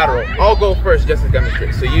it's not lateral. I'll go first just to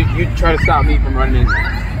demonstrate. So you try to stop me from running in there.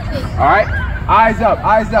 All right? Eyes up,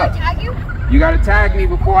 eyes up. You got to tag me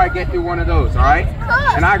before I get through one of those, all right?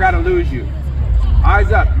 And I got to lose you.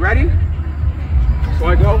 Eyes up, you ready? So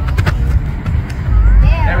I go.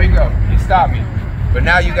 There we go. You stopped me. But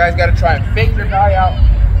now you guys got to try and fake your guy out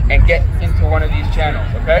and get into one of these channels,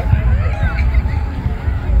 okay?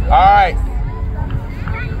 All right.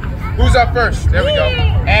 Who's up first? There we go.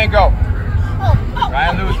 And go. Try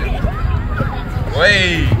and lose it.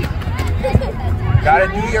 Wait. Gotta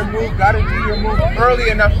do your move. Gotta do your move early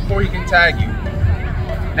enough before he can tag you.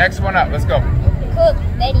 Next one up. Let's go.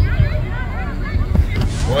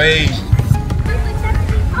 Wait.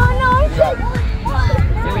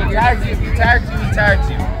 If he tags you, he tags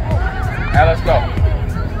you. Now let's go.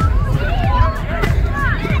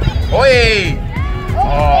 Oi!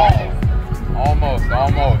 Oh, almost.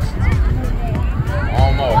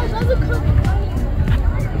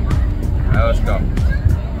 Now let's go.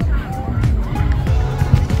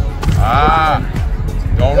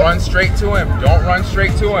 Don't run straight to him. Don't run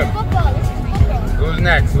straight to him. Who's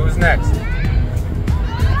next? Who's next?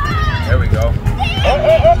 There we go. Oh,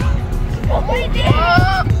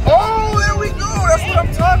 there we go. That's what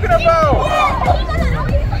I'm talking about.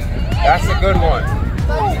 That's a good one.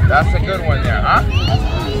 That's a good one there, huh?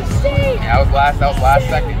 Yeah, that was last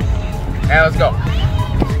second. Now let's go.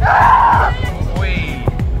 Wait.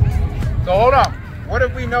 So hold on. What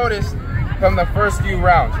have we noticed from the first few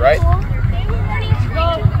rounds, right?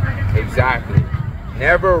 Exactly.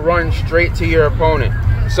 Never run straight to your opponent.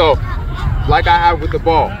 So, like I have with the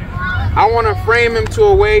ball, I want to frame him to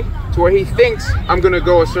a way to where he thinks I'm going to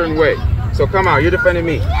go a certain way. So come on, you're defending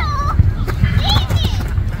me.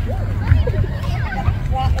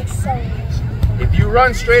 If you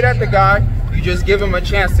run straight at the guy, you just give him a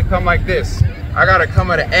chance to come like this. I got to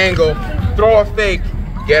come at an angle, throw a fake,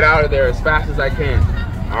 get out of there as fast as I can.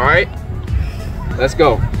 All right? Let's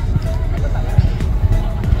go.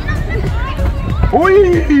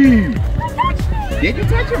 Whee! Did you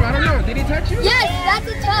touch him? I don't know. Did he touch you? Yes, that's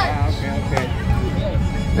a touch. Okay.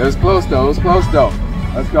 It was close though.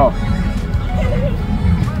 Let's go.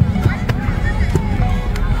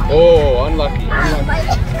 Oh, unlucky.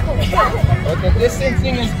 But the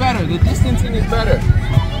distancing is better.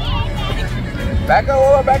 Back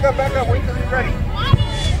up. Wait till he's ready.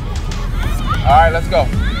 All right, let's go.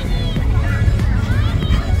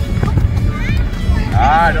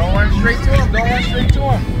 Don't run straight to him.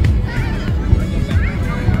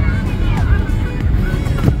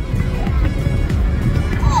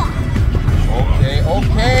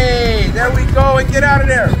 Okay. There we go, and get out of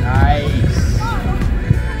there. Nice.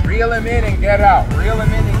 Reel him in and get out.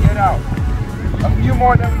 A few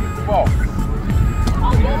more, then we get the ball.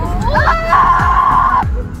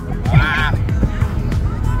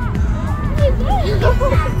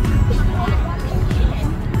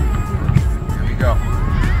 Here we go.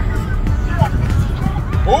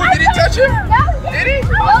 Oh, did he touch him? Did he?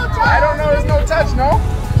 No touch. I don't know, there's no touch, no?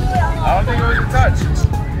 I don't think it was a touch.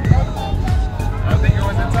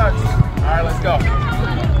 go.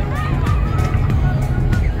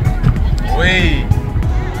 Wait.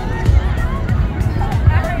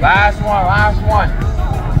 Last one, last one.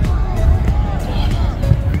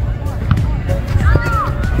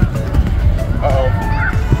 Uh-oh.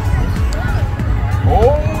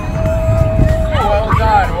 Oh, well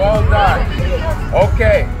done, well done.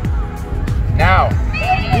 Okay. Now,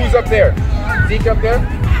 who's up there? Zeke up there?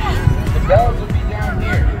 The balls will be down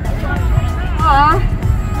here.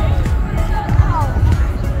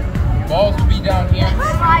 The balls will be down here.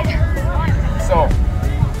 So,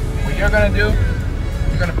 what you're gonna do,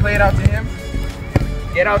 you're gonna play it out to him,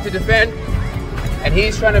 get out to defend, and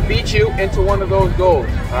he's trying to beat you into one of those goals,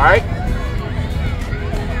 all right?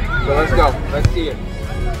 So let's go, let's see it.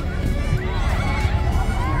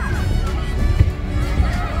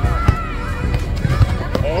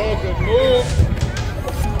 Oh, good move.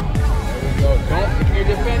 There we go. If you're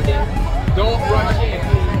defending, don't rush in.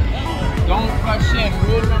 Don't rush in.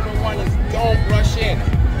 Rule number 1 is don't rush in.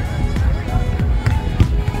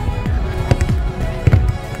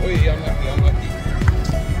 Oy, unlucky, unlucky.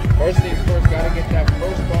 First things first, gotta get that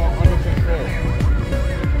first ball under control.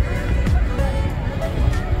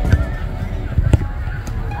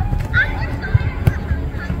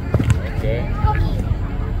 Okay.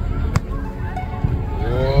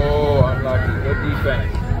 Whoa, unlucky. Good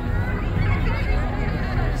defense.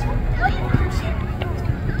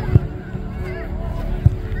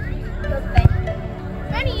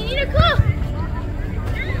 Benny, you need a cook.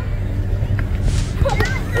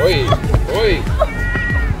 Oi, oi.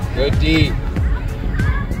 Good D.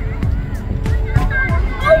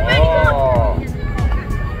 Oh.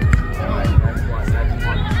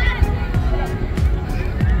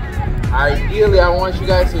 Ideally, I want you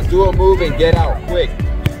guys to do a move and get out quick.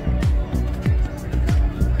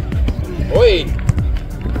 Oi.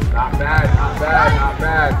 Not bad, not bad, not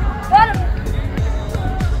bad.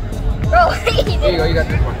 There you go, you got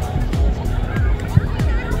this one.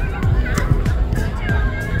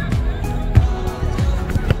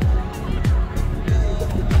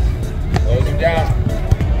 Close him down.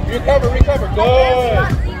 Recover, recover. Good.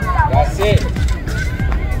 That's it.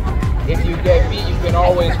 If you get beat, you can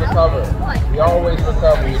always recover. You always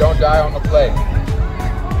recover. You don't die on the play.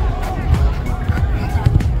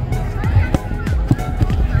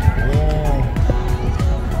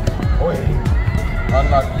 Ooh. Oy.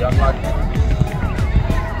 Unlucky, unlucky.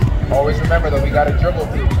 Always remember though, we gotta dribble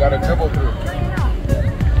through. We gotta dribble through.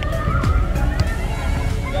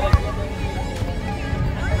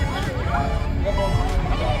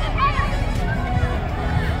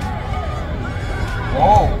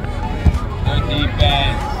 Oh, good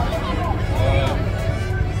defense.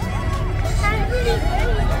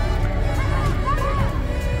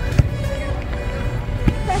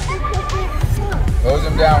 Close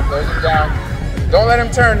him down, close him down. Don't let him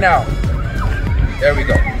turn now. There we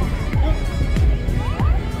go.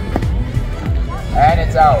 And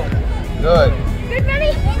it's out. Good. Good,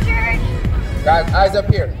 Benny. Guys, eyes up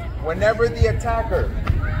here. Whenever the attacker,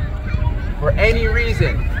 for any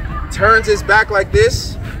reason, turns his back like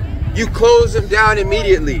this, you close him down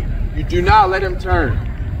immediately. You do not let him turn.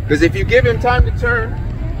 Because if you give him time to turn,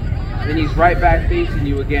 then he's right back facing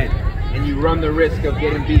you again. And you run the risk of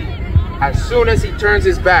getting beat. As soon as he turns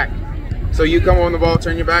his back, so you come on the ball,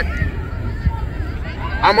 turn your back.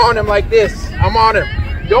 I'm on him like this. I'm on him.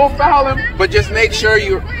 Don't foul him, but just make sure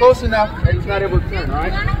you're close enough that he's not able to turn, all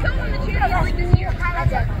right?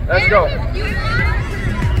 Let's go.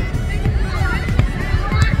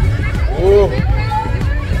 Ooh.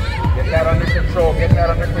 Get that under control, get that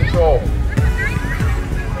under control.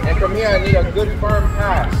 And from here, I need a good firm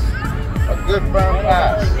pass. A good firm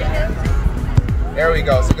pass. There we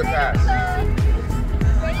go, it's a good pass.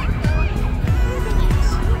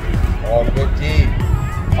 Oh, good D.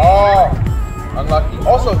 Oh, unlucky.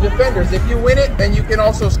 Also, defenders, if you win it, then you can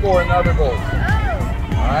also score another goal.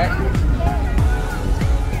 All right?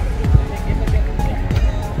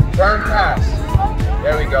 Firm pass.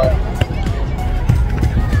 There we go.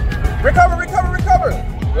 Recover, recover, recover.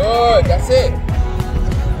 Good, that's it.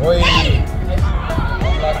 Oy.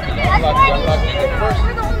 Unlucky, unlucky, unlucky.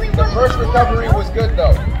 The first recovery was good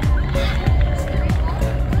though.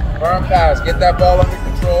 Firm pass, get that ball under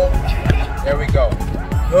control. There we go.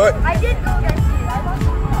 Good. I did go against you.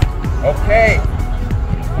 Okay.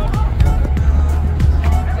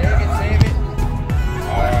 Save it.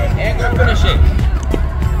 All right, and go finish it.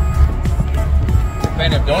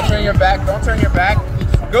 Defend him. Don't turn your back. Don't turn your back.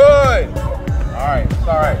 Good. All right, it's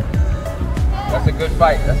all right. That's a good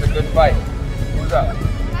fight. That's a good fight. Who's up?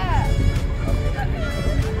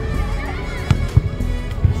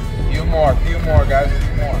 Few more, guys.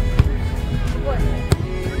 Few more.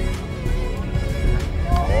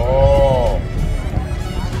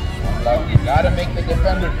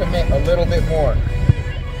 defender commit a little bit more. A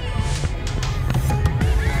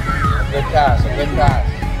good pass, a good pass.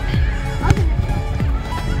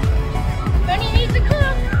 Benny needs to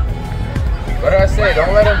come. What did I say?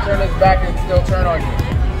 Don't let him turn his back and still turn on you.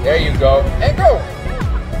 There you go. And go!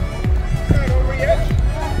 It's not over yet.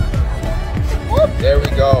 There we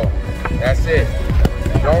go. That's it.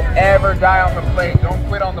 Don't ever die on the play. Don't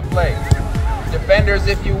quit on the play. Defenders,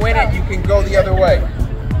 if you win it, you can go the other way.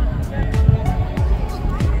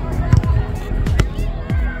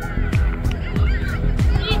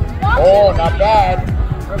 Oh, not bad.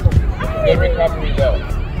 Good recovery though.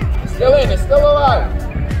 It's still in, it's still alive.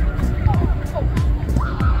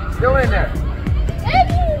 Still in there.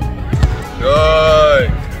 Good.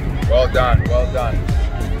 Well done, well done.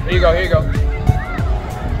 Here you go, here you go.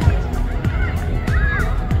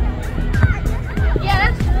 Yeah,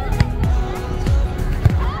 that's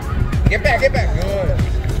good. Get back, get back. Good.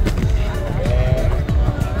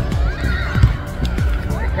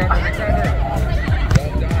 Recover.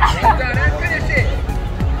 Well done, and finish it.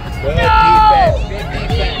 Good defense, good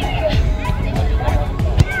defense.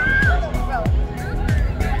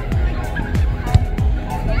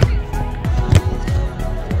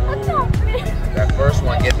 That first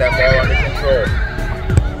one, get that ball under control.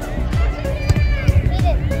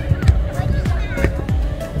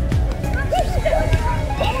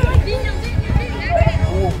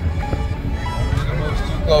 Ooh. The move's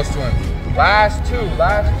too close to him. Last two,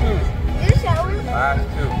 last two. Last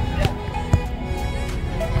two.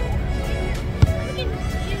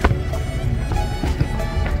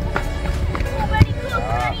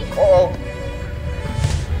 Uh-oh.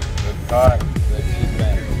 Good cut. Good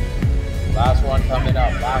defense. Last one coming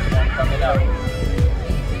up. Last one coming up.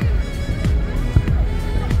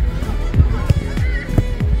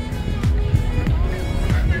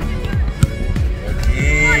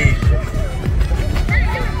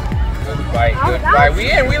 Good fight. Good fight.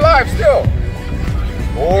 We in. We live still.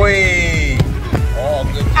 Boy. Oh,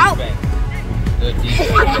 good defense. Good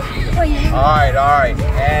defense. All right.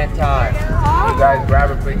 And time. You guys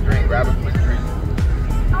grab a quick drink. Grab a quick drink.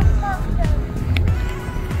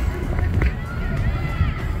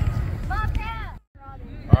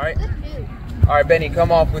 All right, Benny,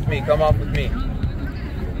 come off with me. Come off with me.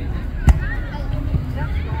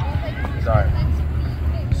 Sorry.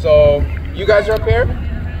 So, you guys are up here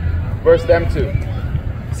versus them two.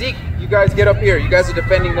 Zeke, you guys get up here. You guys are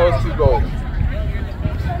defending those two goals.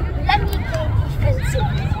 Let me go defensive.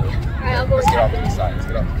 Let's get off to the side. Let's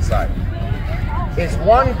get off to the side. It's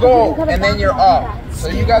one goal, and then you're off. So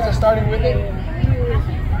you guys are starting with it?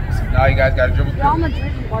 Now you guys got to dribble Real through. Madrid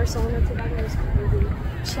and Barcelona together is crazy.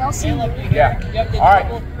 Chelsea. Yeah. All right.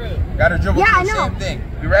 Got to dribble through. Same thing.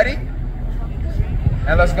 You ready?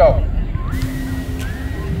 And let's go.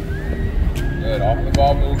 Good. Off the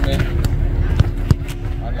ball movement.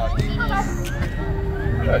 Unlucky.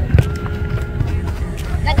 Good.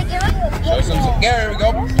 Show some. There we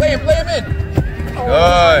go. Play him in.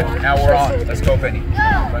 Good. Now we're on. Let's go, Benny.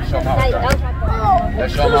 Let's show him how it's done.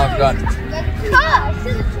 Let's show him how it's done.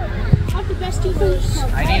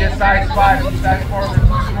 I need a size 5. Size 4 is too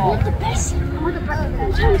small.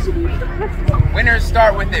 Winners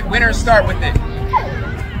start with it. Winners start with it. All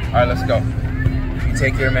right, let's go. You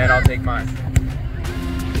take your man. I'll take mine.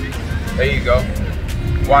 There you go.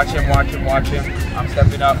 Watch him. Watch him. Watch him. I'm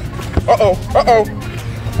stepping up. Uh-oh. Uh-oh.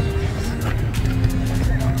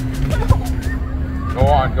 Go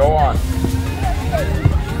on, go on.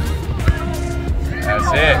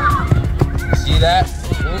 That's it. See that?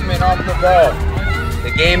 Movement off the ball.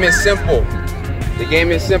 The game is simple. The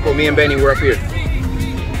game is simple. Me and Benny, we're up here.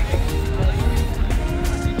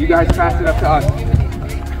 You guys pass it up to us.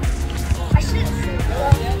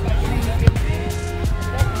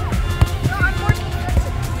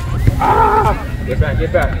 Ah! Get back,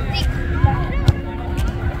 get back.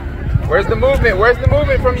 Where's the movement? Where's the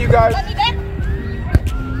movement from you guys?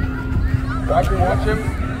 Watch him, watch him.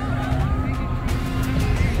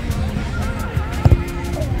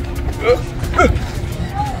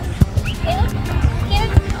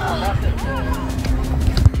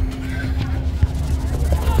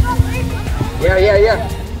 Yeah.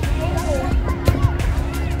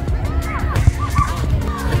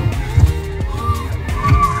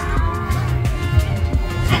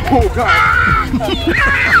 Oh, God.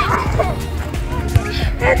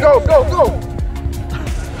 And go.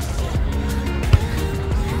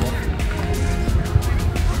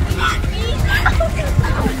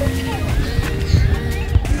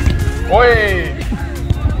 Oi!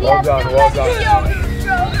 Well done.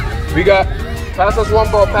 We got, pass us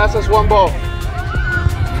one ball.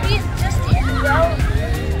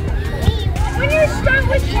 When you start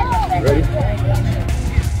with it. Ready?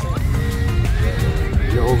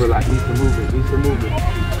 Your overlap needs to move it. Needs to move it.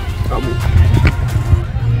 Help me.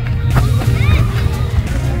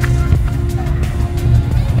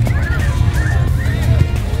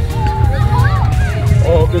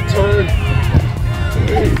 Oh, good turn.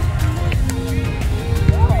 Hey.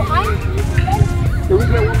 Can we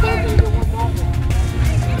get one back?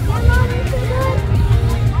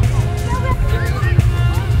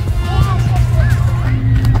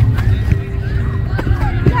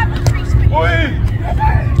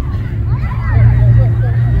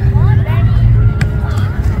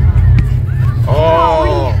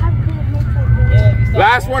 Oh.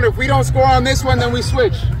 Last one. If we don't score on this one, then we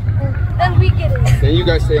switch. Then we get it. Then you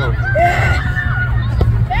guys stay on.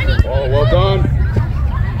 Oh, well done.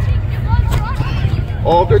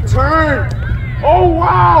 Oh, good turn. Oh,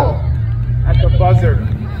 wow. At the buzzer.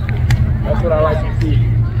 That's what I like to see.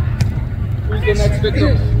 Who's the next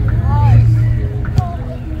victim?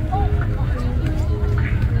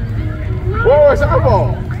 Whoa, it's our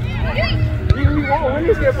ball. We won't.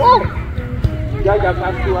 Winners get ball. Yeah, you got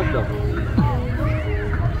past 2 up though.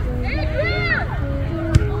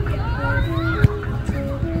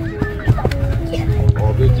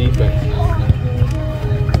 Oh, good defense.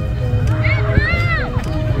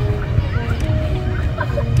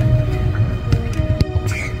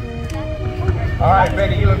 All right,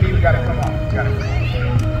 Betty, you and me, we gotta come on. We gotta come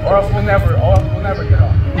on. Or else we'll never get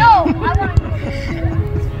off. No, I want to.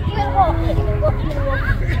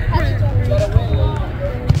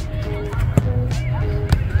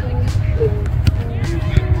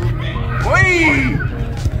 Wait!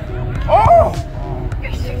 Oh!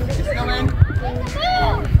 It's still in.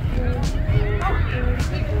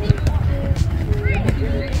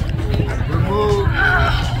 Remove.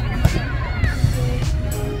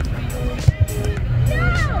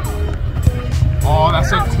 Oh,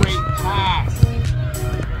 that's a great pass.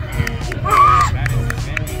 That is a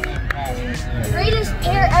very good pass. Greatest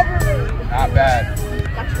air ever. Not bad.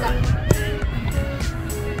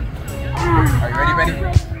 Are you ready, Benny?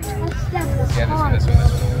 Yeah, this one.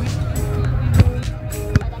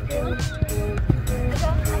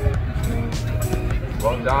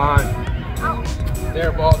 Well done.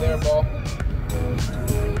 There, ball.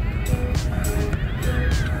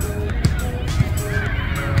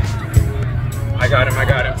 I got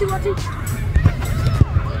him. 2-1-2.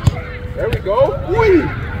 There we go. Whee!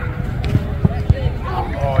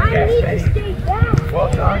 Oh, yes, Benny. Well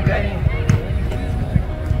done, Benny.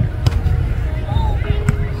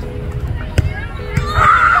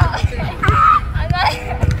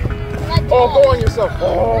 Oh, go on yourself.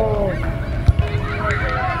 Oh.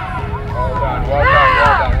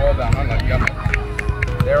 Well done. Unlucky.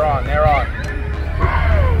 They're on.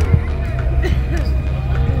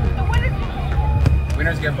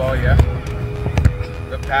 Winners get ball, yeah.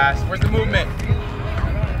 Good pass. Where's the movement?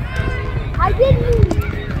 I did move.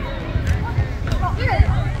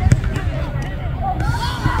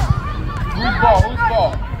 Whose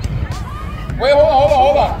ball? Wait,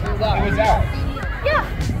 hold on. It was out. Yeah.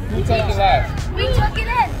 Who took it last? We took it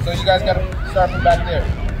in. So you guys gotta start from back there.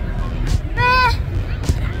 Nah.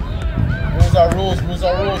 Rules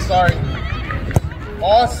are rules, sorry.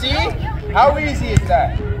 Oh, see? How easy is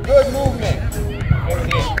that? Good movement.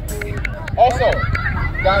 Also,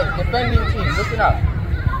 guys, defending team, listen up.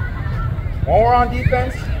 When we're on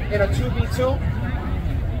defense in a 2v2,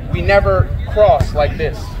 we never cross like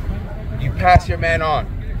this. You pass your man on.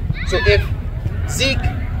 So if Zeke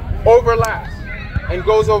overlaps and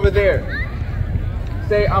goes over there,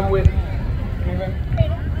 say I'm with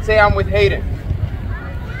Hayden.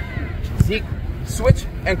 Zeke, switch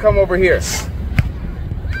and come over here.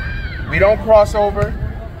 We don't cross over.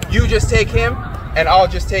 You just take him and I'll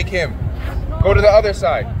just take him. Go to the other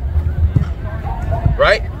side.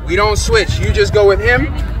 Right? We don't switch. You just go with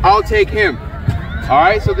him, I'll take him. All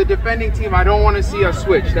right, so the defending team, I don't want to see us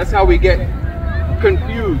switch. That's how we get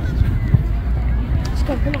confused.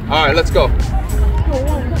 All right, let's go.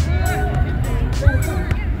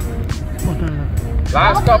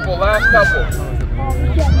 Last couple.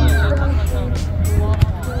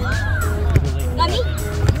 Got me?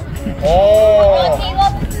 Oh.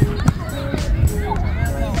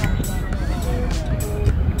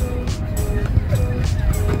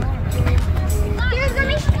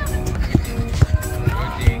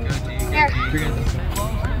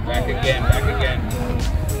 Back again.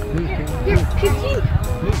 Here, could you?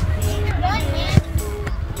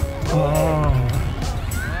 Oh.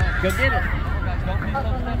 Go get it. Don't pick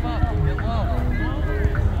stuff up. Get low.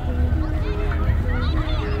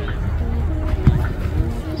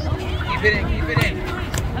 Keep it in.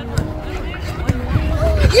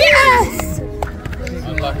 Yes!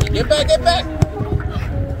 Unlucky. Get back, get back.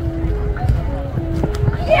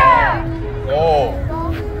 Yeah! Oh.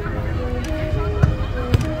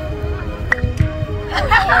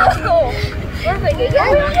 Perfect.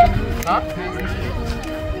 Huh?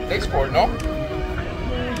 They scored, no?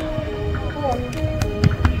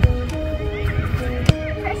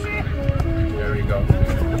 There we go.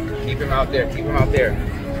 Keep him out there. Keep him out there.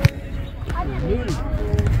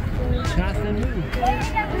 Pass and move.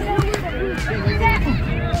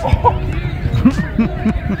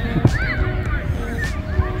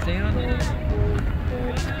 Stay on it.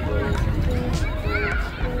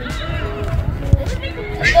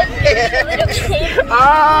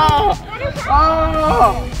 Oh!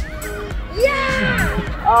 Oh!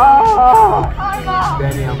 Yeah! Oh! Karma!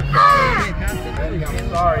 Benny, I'm Okay, pass it. Benny, I'm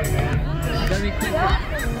sorry, man. Gotta be quicker.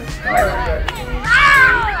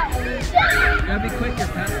 Gotta be quicker.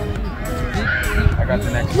 Pass and move. I got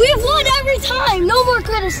the next one. We've won every time. No more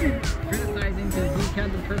criticism. Criticizing because Zeke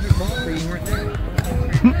had the perfect ball for you weren't there.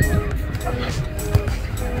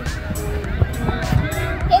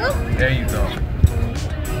 There you go.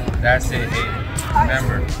 That's it. Hey,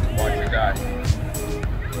 remember, watch your guy.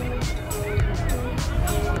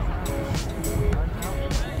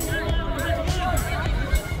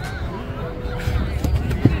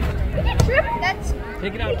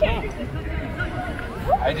 Take it out top.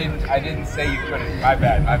 I didn't say you couldn't. My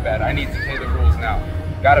bad, my bad. I need to play the rules now.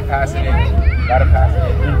 Gotta pass it in. Gotta pass it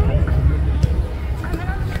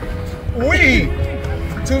in. We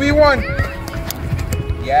 2v1.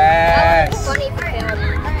 Yes. Funny for him.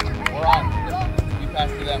 We're on. You pass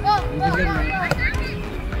to them.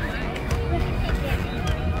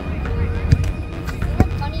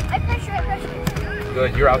 I pressure.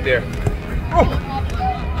 Good, you're out there. Oh.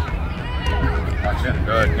 Watch it.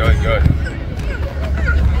 Good, good, good.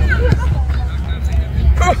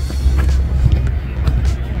 Oh.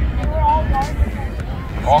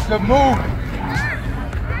 Off the move.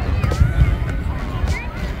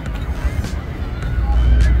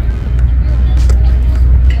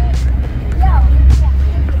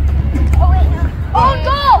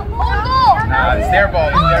 Nah, it's their ball,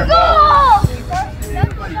 it's their ball.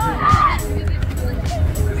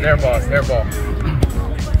 It's their ball, it's their ball.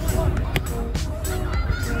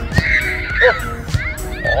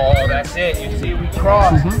 Oh, that's it. You see, we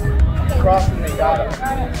crossed. We crossed and they got us.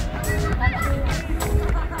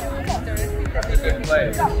 That's a good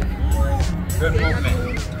play. Good movement.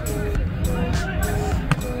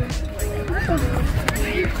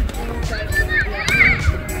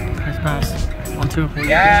 Nice pass. 1-2.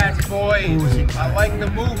 Yes, boys. I like the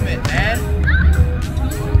movement, man.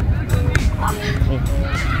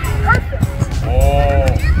 Oh.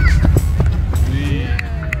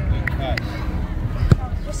 Good catch.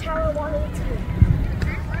 Just how I wanted it to be.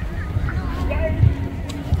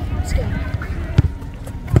 Let's go.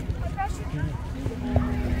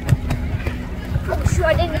 I'm sure I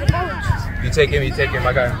didn't get bones. You take him,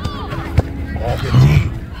 my guy. Oh, good D.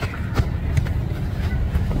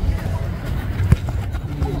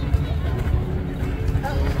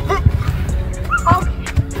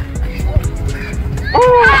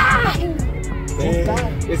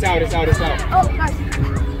 It's out, it's out, it's out. Oh, nice.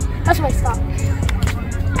 That's my stop.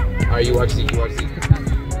 Alright, you watch Zeke, you watch Zeke.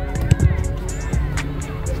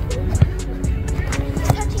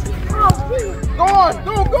 Go on,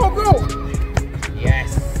 go, go, go! Yes.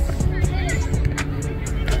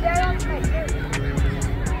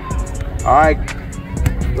 Alright,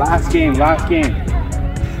 last game, last game.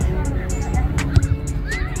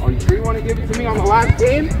 Oh, you sure you want to give it to me on the last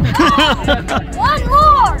game? One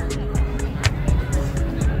more!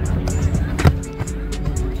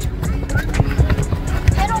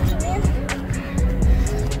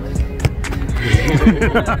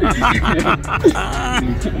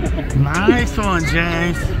 Nice one,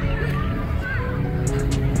 James.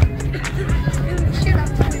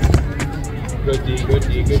 Good D, good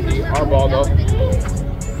D, good D. Our ball though.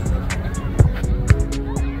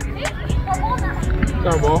 It's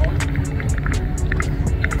our ball.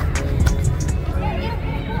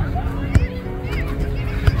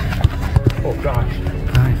 Oh gosh.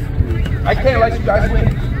 Nice. I can't let you guys win.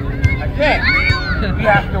 I can't. We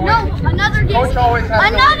have to win. No, another game. Coach always has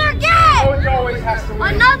to win. Another game. Coach always has to win.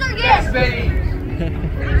 Another game. Yes, baby.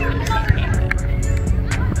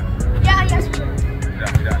 Yeah, yes.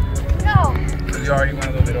 No. You already went a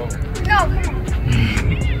little bit over. No, come on.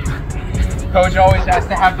 Coach always has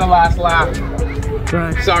to have the last laugh.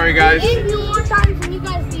 Right. Sorry, guys. It is more times when you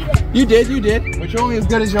guys beat it. You did, you did. But you're only as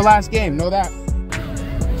good as your last game. Know that.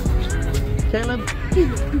 Caleb.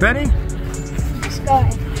 Ready? Let's go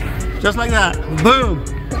ahead. Just like that. Boom.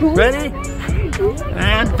 Ready?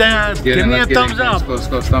 And give me a thumbs up.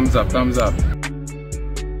 Close, thumbs up, thumbs up.